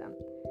outside of them.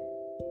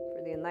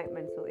 For the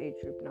enlightenment soul age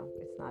group, no,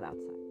 it's not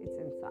outside, it's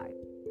inside.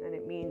 And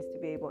it means to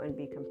be able and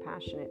be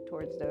compassionate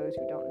towards those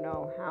who don't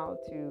know how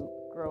to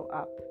grow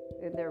up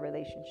in their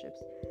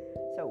relationships.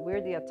 So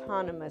we're the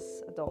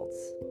autonomous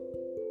adults,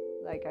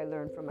 like I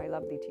learned from my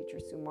lovely teacher,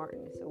 Sue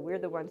Martin. So we're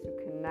the ones who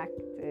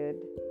connected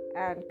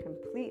and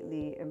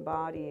completely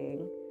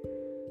embodying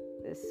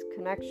this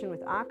connection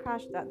with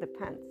Akash that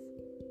depends.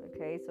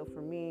 Okay, so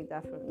for me,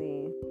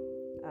 definitely,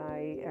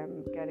 I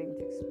am getting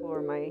to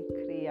explore my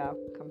Kriya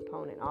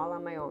component all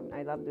on my own.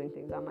 I love doing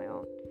things on my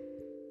own.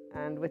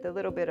 And with a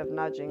little bit of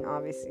nudging,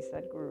 obviously,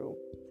 Sadhguru.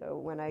 So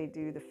when I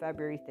do the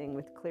February thing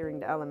with clearing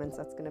the elements,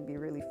 that's going to be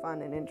really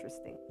fun and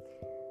interesting.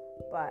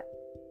 But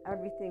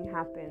everything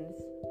happens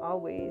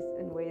always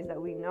in ways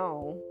that we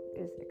know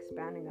is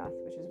expanding us,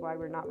 which is why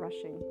we're not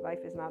rushing. Life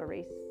is not a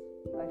race.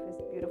 Life is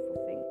a beautiful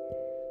thing.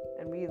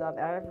 And we love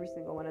every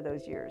single one of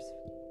those years.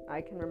 I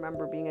can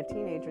remember being a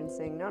teenager and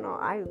saying, no,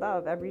 I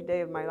love every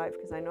day of my life,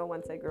 because I know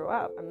once I grow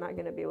up, I'm not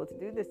going to be able to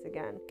do this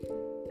again.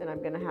 And I'm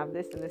going to have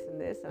this and this and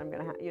this. And I'm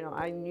going to have,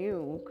 I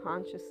knew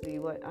consciously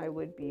what I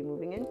would be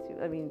moving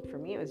into. I mean, for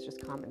me, it was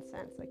just common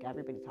sense. Like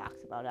everybody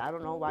talks about it. I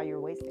don't know why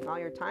you're wasting all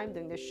your time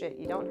doing this shit.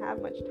 You don't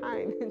have much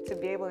time to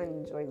be able to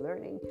enjoy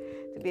learning,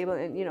 to be able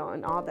to,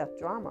 and all that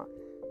drama.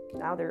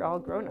 Now they're all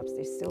grown-ups.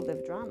 They still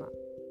live drama.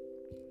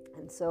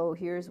 And so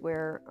here's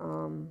where,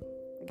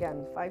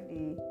 again,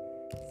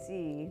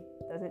 5DC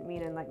doesn't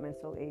mean enlightenment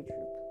soul age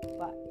group.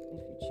 But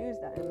if you choose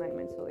that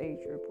enlightenment soul age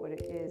group, what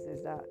it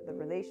is that the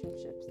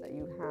relationships that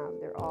you have,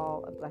 they're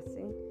all a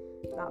blessing,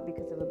 not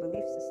because of a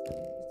belief system.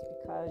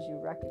 It's because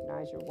you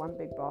recognize you're one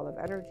big ball of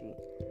energy.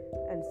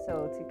 And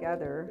so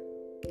together,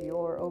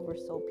 your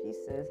oversoul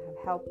pieces have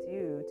helped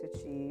you to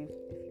achieve,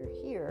 if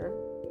you're here,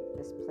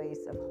 this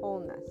place of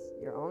wholeness,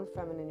 your own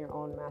feminine, your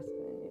own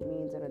masculine. It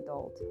means an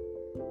adult,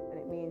 and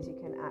it means you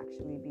can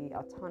actually be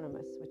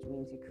autonomous, which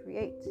means you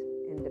create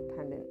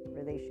independent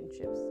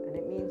relationships, and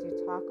it means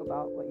you talk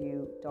about what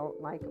you don't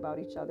like about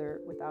each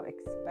other without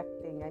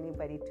expecting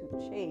anybody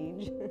to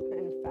change.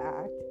 In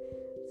fact,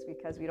 it's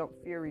because we don't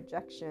fear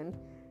rejection.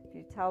 If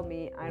you tell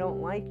me I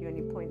don't like you and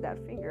you point that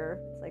finger,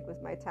 it's like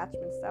with my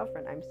attachment style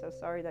friend, I'm so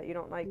sorry that you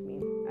don't like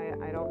me.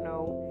 I don't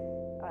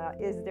know,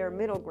 is there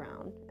middle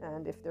ground?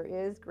 And if there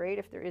is, great.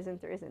 If there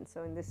isn't, there isn't.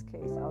 So in this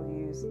case, I'll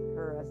use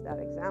her as that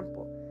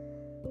example.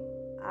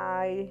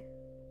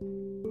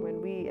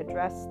 When we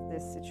addressed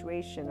this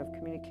situation of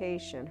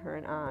communication, her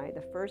and I,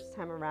 the first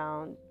time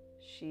around,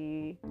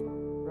 she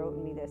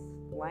wrote me this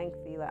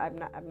lengthy,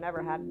 I've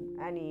never had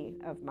any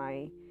of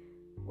my,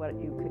 what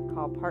you could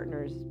call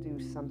partners, do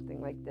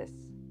something like this.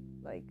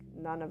 Like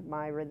none of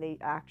my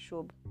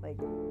actual like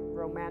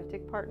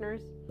romantic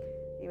partners,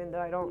 even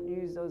though I don't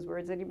use those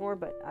words anymore,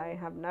 but I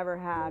have never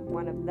had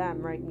one of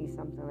them write me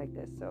something like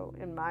this. So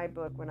in my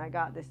book, when I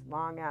got this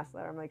long ass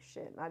letter, I'm like,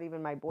 shit, not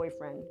even my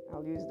boyfriend,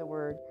 I'll use the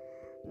word,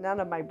 none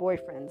of my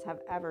boyfriends have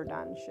ever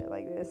done shit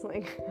like this.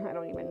 Like, I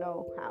don't even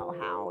know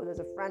how. There's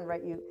a friend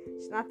write you.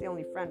 She's not the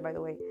only friend, by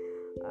the way.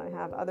 I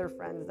have other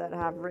friends that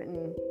have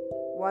written,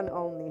 one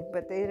only,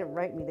 but they didn't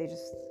write me. They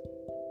just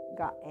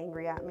got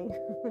angry at me.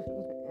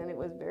 And it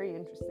was very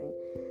interesting.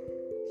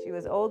 She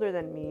was older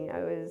than me. I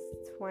was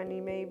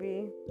 20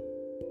 maybe.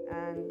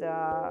 And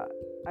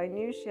I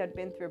knew she had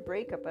been through a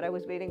breakup, but I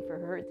was waiting for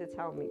her to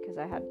tell me because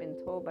I had been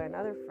told by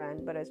another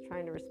friend, but I was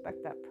trying to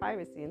respect that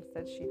privacy.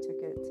 Instead, she took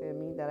it to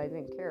me that I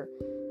didn't care.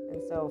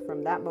 And so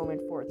from that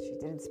moment forth, she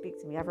didn't speak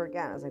to me ever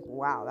again. I was like,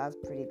 wow, that's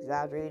pretty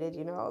exaggerated,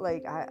 you know?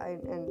 Like,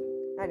 and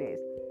anyways,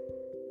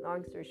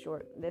 long story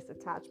short, this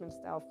attachment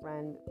style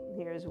friend,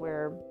 here's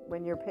where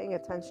when you're paying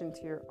attention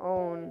to your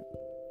own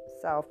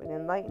self and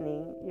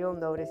enlightening, you'll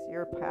notice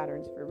your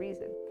patterns for a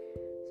reason.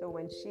 So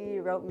when she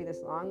wrote me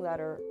this long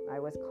letter, I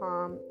was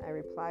calm. I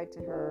replied to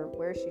her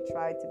where she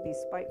tried to be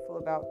spiteful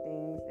about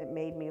things. It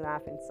made me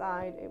laugh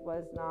inside. It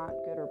was not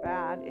good or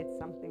bad. It's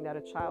something that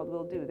a child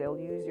will do. They'll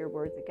use your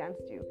words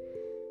against you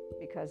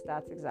because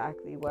that's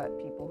exactly what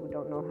people who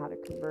don't know how to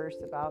converse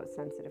about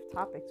sensitive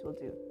topics will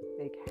do.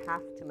 They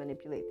have to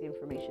manipulate the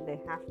information. They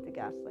have to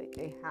gaslight.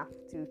 They have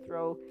to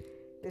throw.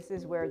 This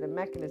is where the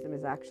mechanism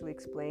is actually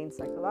explained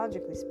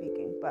psychologically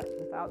speaking, but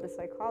without the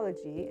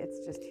psychology,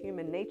 it's just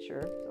human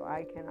nature. So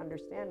I can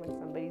understand when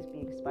somebody's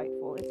being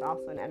spiteful. It's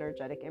also an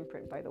energetic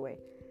imprint, by the way.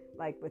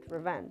 Like with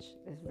revenge,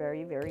 it's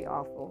very, very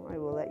awful. I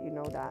will let you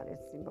know that.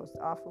 It's the most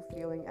awful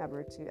feeling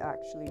ever to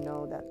actually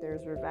know that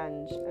there's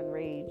revenge and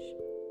rage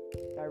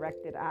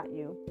directed at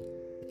you,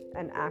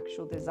 an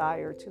actual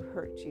desire to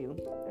hurt you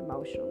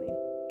emotionally.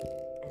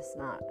 It's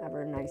not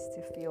ever nice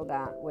to feel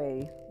that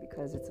way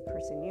because it's a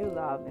person you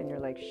love and you're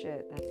like,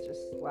 shit, that's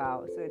just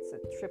wow. So it's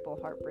a triple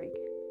heartbreak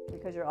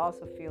because you're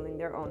also feeling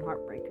their own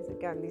heartbreak because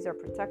again, these are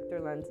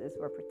protector lenses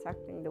who are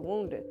protecting the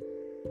wounded.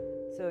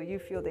 So you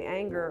feel the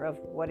anger of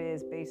what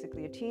is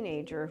basically a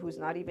teenager who's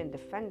not even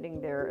defending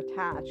their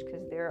attached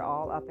because they're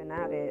all up and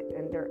at it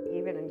and they're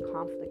even in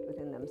conflict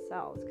within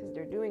themselves because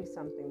they're doing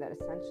something that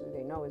essentially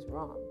they know is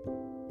wrong,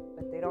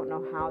 but they don't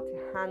know how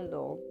to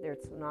handle their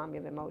tsunami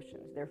of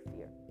emotions, their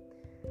fear.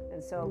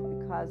 And so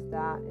because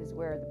that is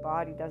where the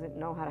body doesn't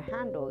know how to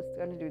handle, it's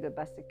going to do the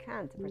best it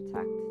can to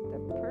protect the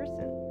person.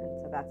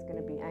 And so that's going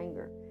to be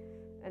anger.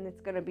 And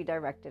it's going to be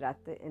directed at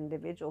the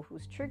individual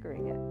who's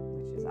triggering it,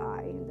 which is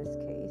I in this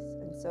case.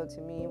 And so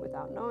to me,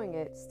 without knowing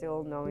it,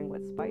 still knowing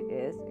what spite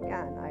is,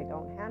 again, I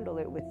don't handle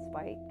it with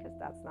spite because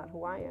that's not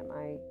who I am.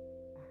 I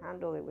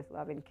handle it with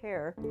love and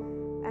care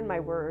and my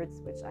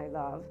words, which I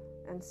love.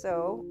 And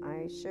so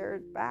I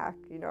shared back,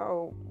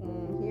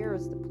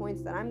 here's the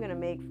points that I'm going to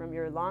make from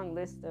your long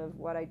list of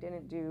what I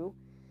didn't do.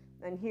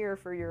 And here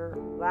for your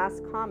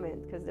last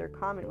comment, because their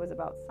comment was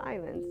about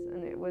silence,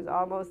 and it was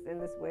almost in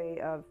this way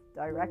of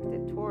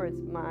directed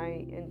towards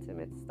my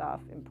intimate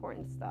stuff,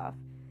 important stuff.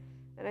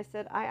 And I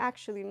said, I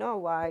actually know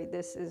why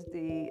this is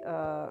the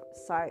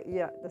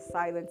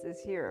silence is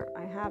here.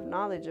 I have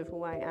knowledge of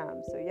who I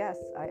am. So yes,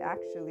 I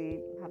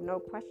actually have no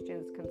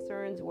questions,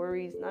 concerns,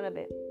 worries, none of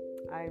it.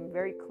 I'm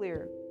very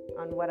clear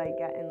on what I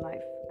get in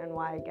life and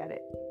why I get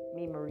it,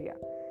 me, Maria.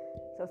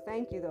 So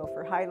thank you, though,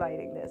 for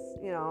highlighting this,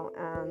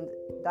 and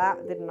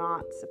that did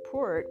not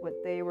support what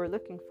they were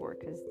looking for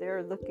because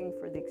they're looking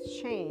for the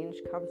exchange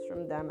comes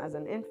from them as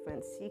an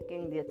infant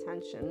seeking the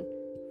attention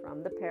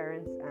from the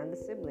parents and the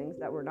siblings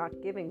that were not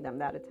giving them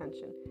that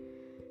attention.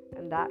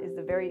 And that is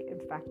the very,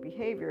 in fact,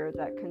 behavior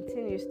that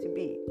continues to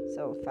be.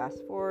 So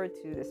fast forward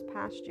to this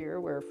past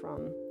year where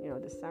from,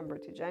 December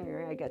to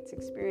January, I get to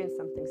experience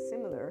something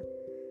similar.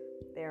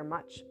 They're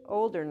much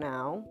older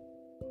now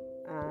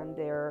and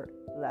they're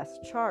less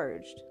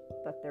charged,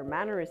 but their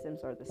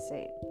mannerisms are the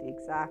same, the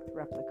exact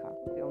replica.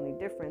 The only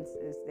difference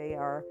is they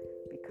are,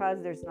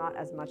 because there's not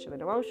as much of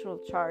an emotional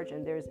charge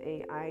and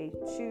I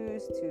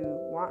choose to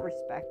want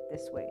respect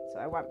this way. So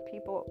I want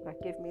people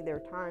that give me their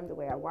time the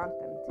way I want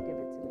them to give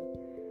it to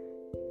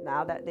me.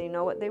 Now that they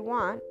know what they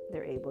want,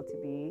 they're able to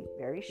be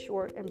very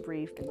short and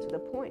brief and to the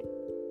point.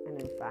 And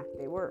in fact,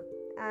 they were.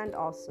 And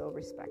also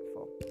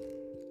respectful.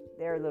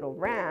 Their little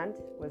rant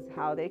was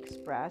how they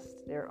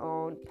expressed their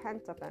own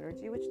pent-up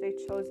energy, which they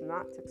chose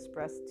not to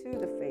express to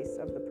the face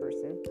of the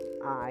person,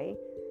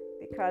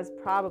 because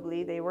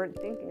probably they weren't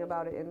thinking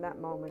about it in that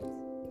moment.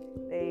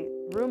 They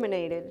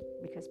ruminated,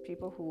 because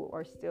people who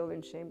are still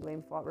in shame,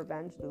 blame, fault,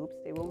 revenge loops,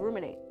 they will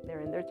ruminate.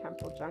 They're in their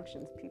temporal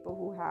junctions. People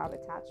who have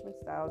attachment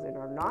styles and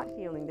are not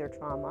healing their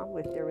trauma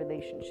with their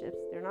relationships,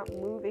 they're not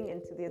moving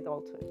into the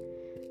adulthood.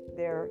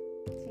 Their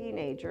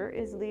teenager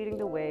is leading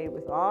the way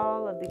with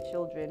all of the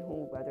children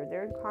who, whether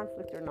they're in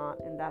conflict or not,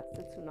 and that's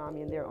the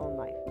tsunami in their own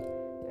life.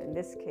 In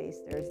this case,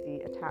 there's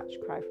the attached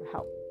cry for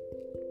help,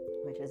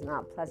 which is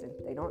not pleasant.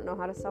 They don't know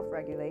how to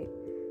self-regulate,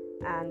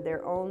 and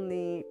their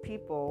only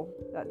people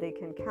that they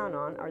can count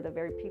on are the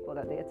very people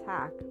that they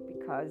attack,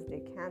 because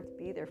they can't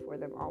be there for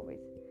them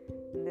always.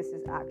 And this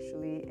is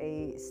actually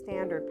a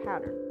standard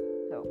pattern.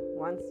 So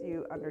once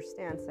you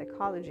understand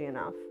psychology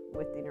enough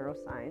with the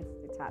neuroscience,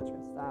 the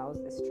attachment styles,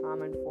 this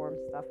trauma-informed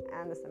stuff,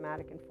 and the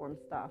somatic-informed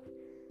stuff,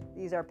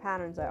 these are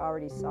patterns I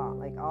already saw.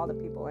 Like all the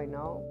people I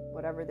know,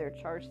 whatever their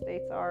charge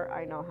states are,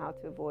 I know how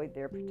to avoid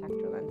their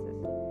protector lenses.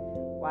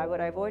 Why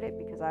would I avoid it?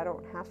 Because I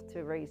don't have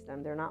to raise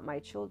them. They're not my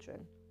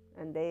children.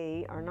 And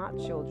they are not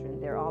children.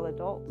 They're all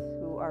adults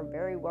who are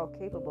very well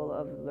capable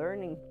of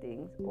learning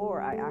things,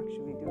 or I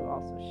actually do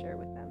also share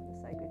with them the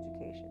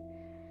psychoeducation.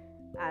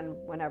 And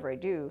whenever I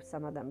do,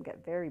 some of them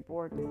get very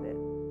bored with it.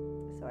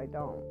 So I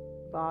don't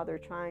bother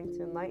trying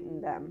to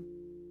enlighten them.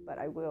 But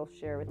I will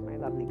share with my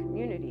lovely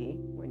community,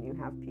 when you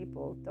have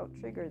people, don't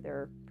trigger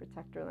their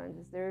protector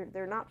lenses.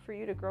 They're not for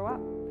you to grow up.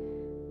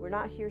 We're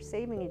not here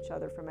saving each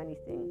other from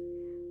anything.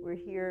 We're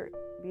here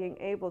being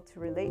able to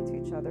relate to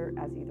each other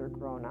as either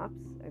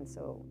grown-ups, and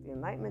so the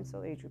Enlightenment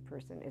Soul Age Group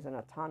person is an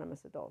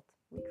autonomous adult.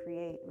 We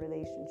create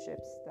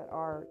relationships that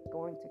are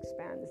going to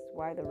expand. This is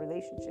why the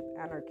relationship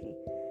anarchy.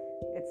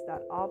 It's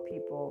that all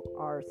people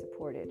are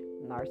supported.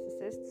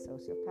 Narcissists,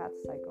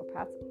 sociopaths,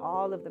 psychopaths,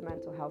 all of the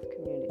mental health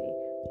community.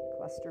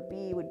 Cluster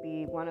B would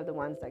be one of the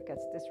ones that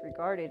gets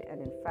disregarded,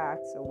 and in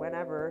fact, so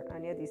whenever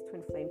any of these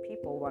twin flame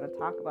people want to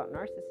talk about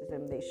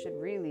narcissism, they should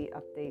really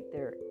update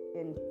their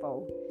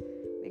info,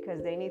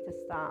 because they need to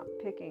stop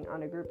picking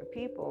on a group of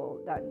people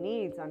that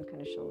needs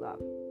unconditional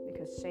love,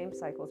 because shame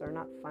cycles are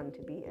not fun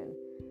to be in.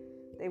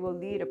 They will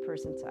lead a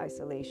person to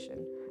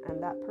isolation,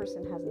 and that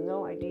person has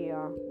no idea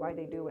why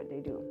they do what they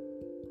do.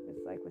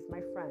 It's like with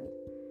my friend.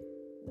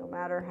 No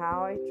matter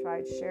how I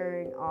tried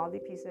sharing all the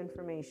piece of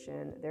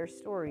information, their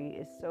story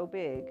is so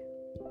big,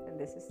 and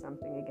this is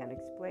something again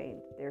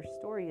explained. Their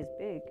story is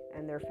big,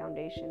 and their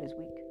foundation is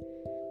weak.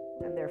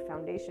 And their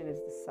foundation is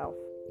the self.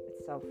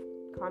 It's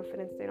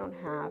self-confidence they don't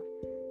have,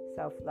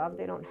 self-love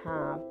they don't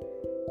have.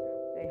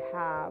 They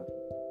have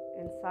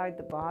inside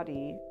the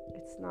body,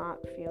 it's not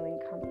feeling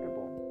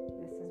comfortable.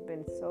 This has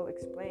been so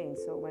explained.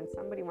 So when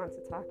somebody wants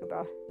to talk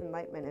about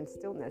enlightenment and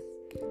stillness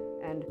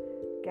and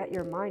get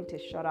your mind to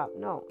shut up,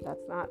 no,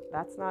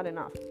 that's not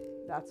enough.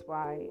 That's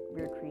why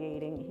we're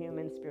creating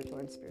human, spiritual,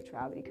 and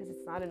spirituality, because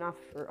it's not enough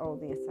for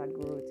only a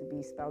Sadhguru to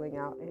be spelling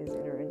out his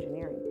inner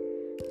engineering.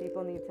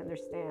 People need to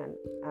understand,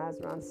 as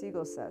Ron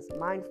Siegel says,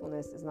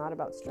 mindfulness is not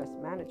about stress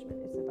management.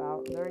 It's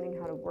about learning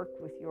how to work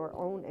with your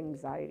own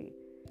anxiety.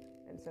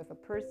 And so if a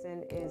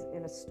person is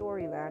in a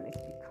storyland,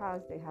 it's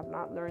because they have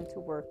not learned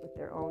to work with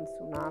their own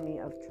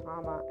tsunami of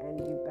trauma, and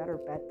you better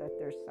bet that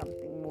there's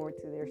something more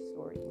to their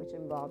story, which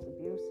involves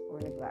abuse or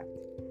neglect.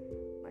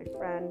 My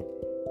friend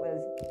was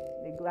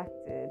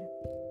neglected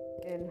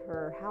in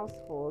her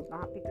household,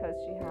 not because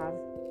she has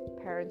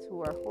parents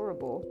who are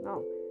horrible,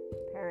 no,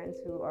 parents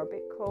who are a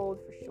bit cold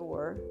for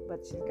sure,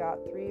 but she's got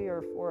 3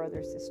 or 4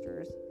 other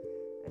sisters,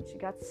 and she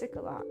got sick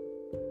a lot.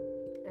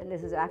 And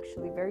this is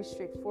actually very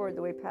straightforward.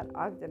 The way Pat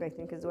Ogden, I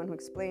think, is the one who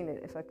explained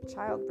it. If a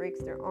child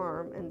breaks their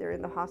arm and they're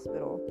in the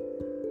hospital,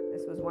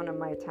 this was one of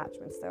my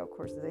attachment style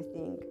courses, I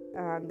think,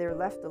 they're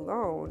left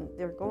alone,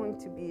 they're going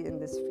to be in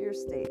this fear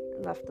state,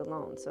 left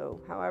alone. So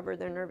however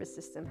their nervous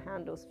system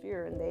handles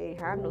fear and they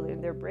handle it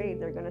in their brain,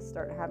 they're going to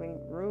start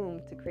having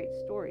room to create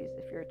stories.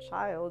 If you're a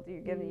child,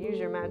 you're going to use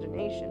your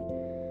imagination.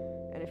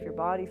 And if your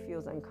body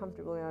feels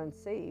uncomfortable and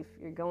unsafe,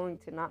 you're going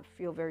to not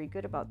feel very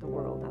good about the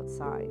world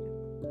outside.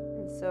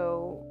 And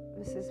so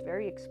this is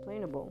very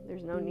explainable.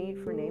 There's no need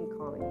for name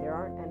calling. There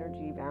aren't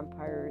energy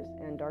vampires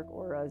and dark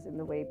auras in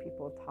the way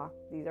people talk.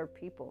 These are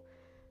people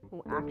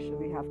who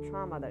actually have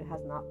trauma that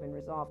has not been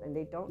resolved, and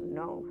they don't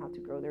know how to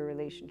grow their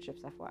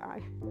relationships,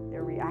 FYI.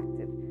 They're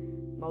reactive.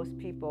 Most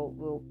people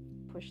will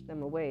push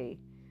them away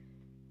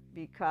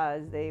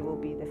because they will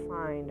be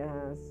defined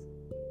as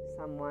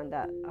someone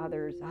that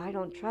others, I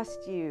don't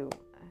trust you.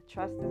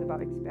 Trust is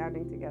about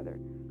expanding together.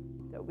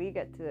 So we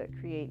get to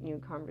create new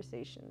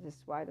conversations. This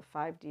is why the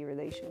 5D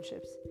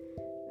relationships.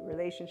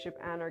 Relationship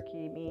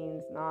anarchy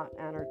means not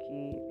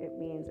anarchy. It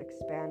means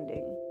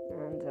expanding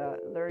and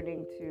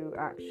learning to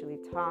actually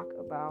talk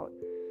about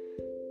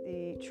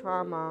the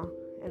trauma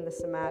and the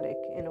somatic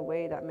in a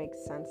way that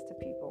makes sense to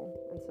people.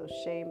 And so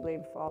shame,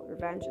 blame, fault,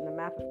 revenge, and the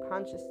map of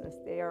consciousness,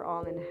 they are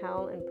all in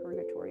hell and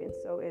purgatory, and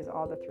so is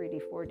all the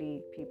 3D,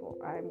 4D people.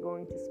 I'm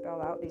going to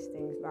spell out these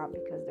things not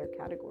because they're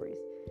categories,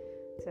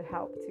 to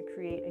help to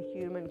create a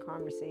human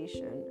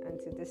conversation and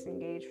to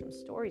disengage from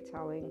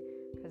storytelling,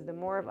 because the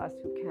more of us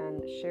who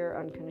can share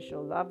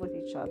unconditional love with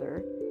each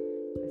other,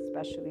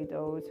 especially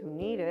those who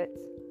need it,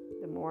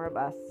 the more of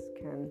us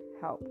can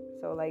help.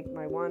 So like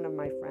one of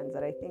my friends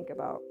that I think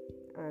about,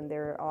 and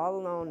they're all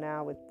alone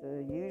now with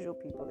the usual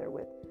people they're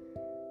with,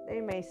 they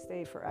may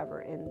stay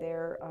forever in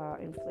their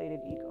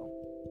inflated ego,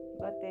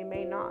 but they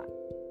may not.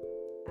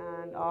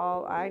 And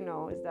all I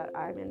know is that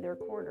I'm in their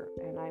corner,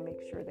 and I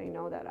make sure they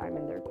know that I'm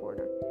in their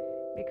corner.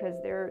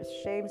 Because their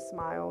shame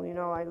smile,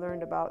 I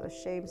learned about a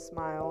shame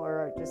smile,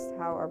 or just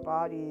how our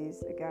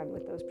bodies, again,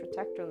 with those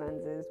protector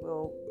lenses,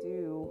 will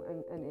do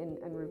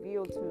and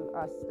reveal to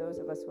us, those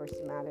of us who are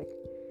somatic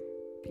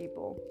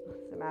people,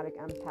 somatic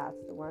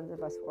empaths, the ones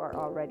of us who are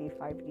already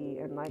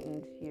 5D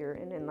enlightened here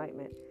in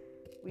enlightenment.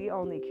 We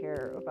only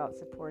care about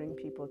supporting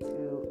people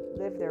to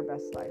live their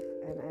best life.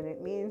 And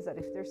it means that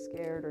if they're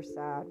scared or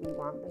sad, we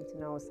want them to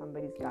know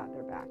somebody's got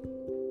their back.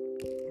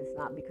 It's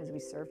not because we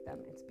serve them.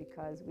 It's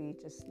because we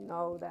just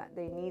know that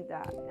they need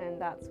that.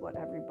 And that's what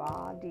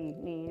everybody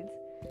needs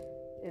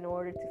in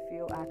order to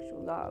feel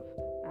actual love.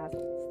 As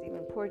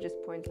Stephen Porges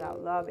points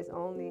out, love is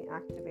only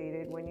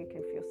activated when you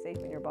can feel safe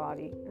in your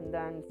body, and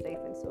then safe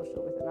and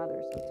social with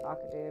another. So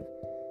talkative,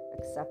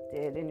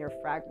 accepted in your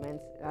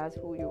fragments as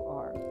who you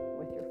are,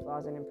 with your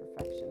flaws and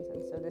imperfections.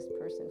 And so this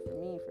person, for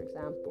me, for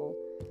example,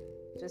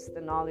 just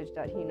the knowledge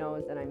that he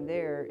knows that I'm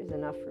there is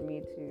enough for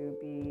me to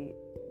be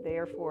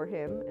there for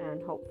him,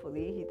 and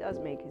hopefully he does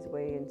make his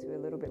way into a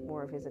little bit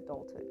more of his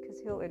adulthood,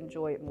 because he'll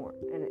enjoy it more,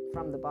 and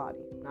from the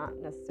body, not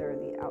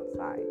necessarily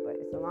outside. But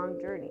it's a long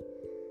journey,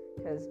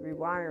 because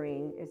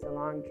rewiring is a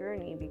long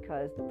journey,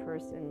 because the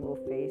person will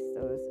face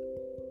those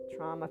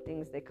trauma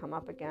things. They come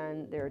up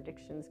again, their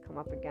addictions come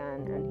up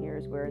again, and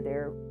here's where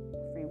their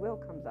free will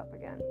comes up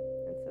again,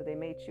 and so they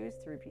may choose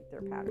to repeat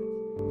their patterns.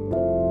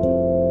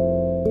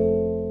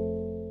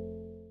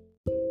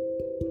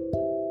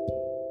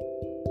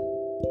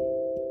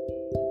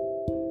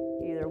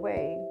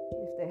 Way,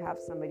 if they have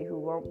somebody who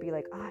won't be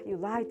like, you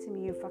lied to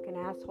me, you fucking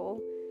asshole,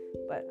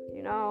 but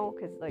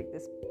because like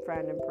this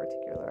friend in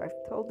particular,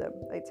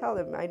 I tell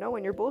them, I know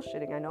when you're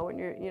bullshitting, I know when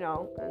you're,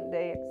 and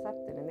they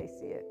accept it and they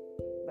see it,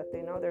 but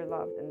they know they're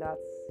loved, and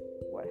that's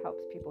what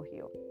helps people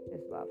heal,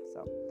 is love.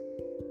 So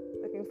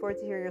looking forward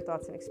to hear your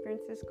thoughts and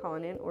experiences. Call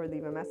in or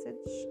leave a message.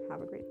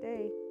 Have a great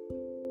day.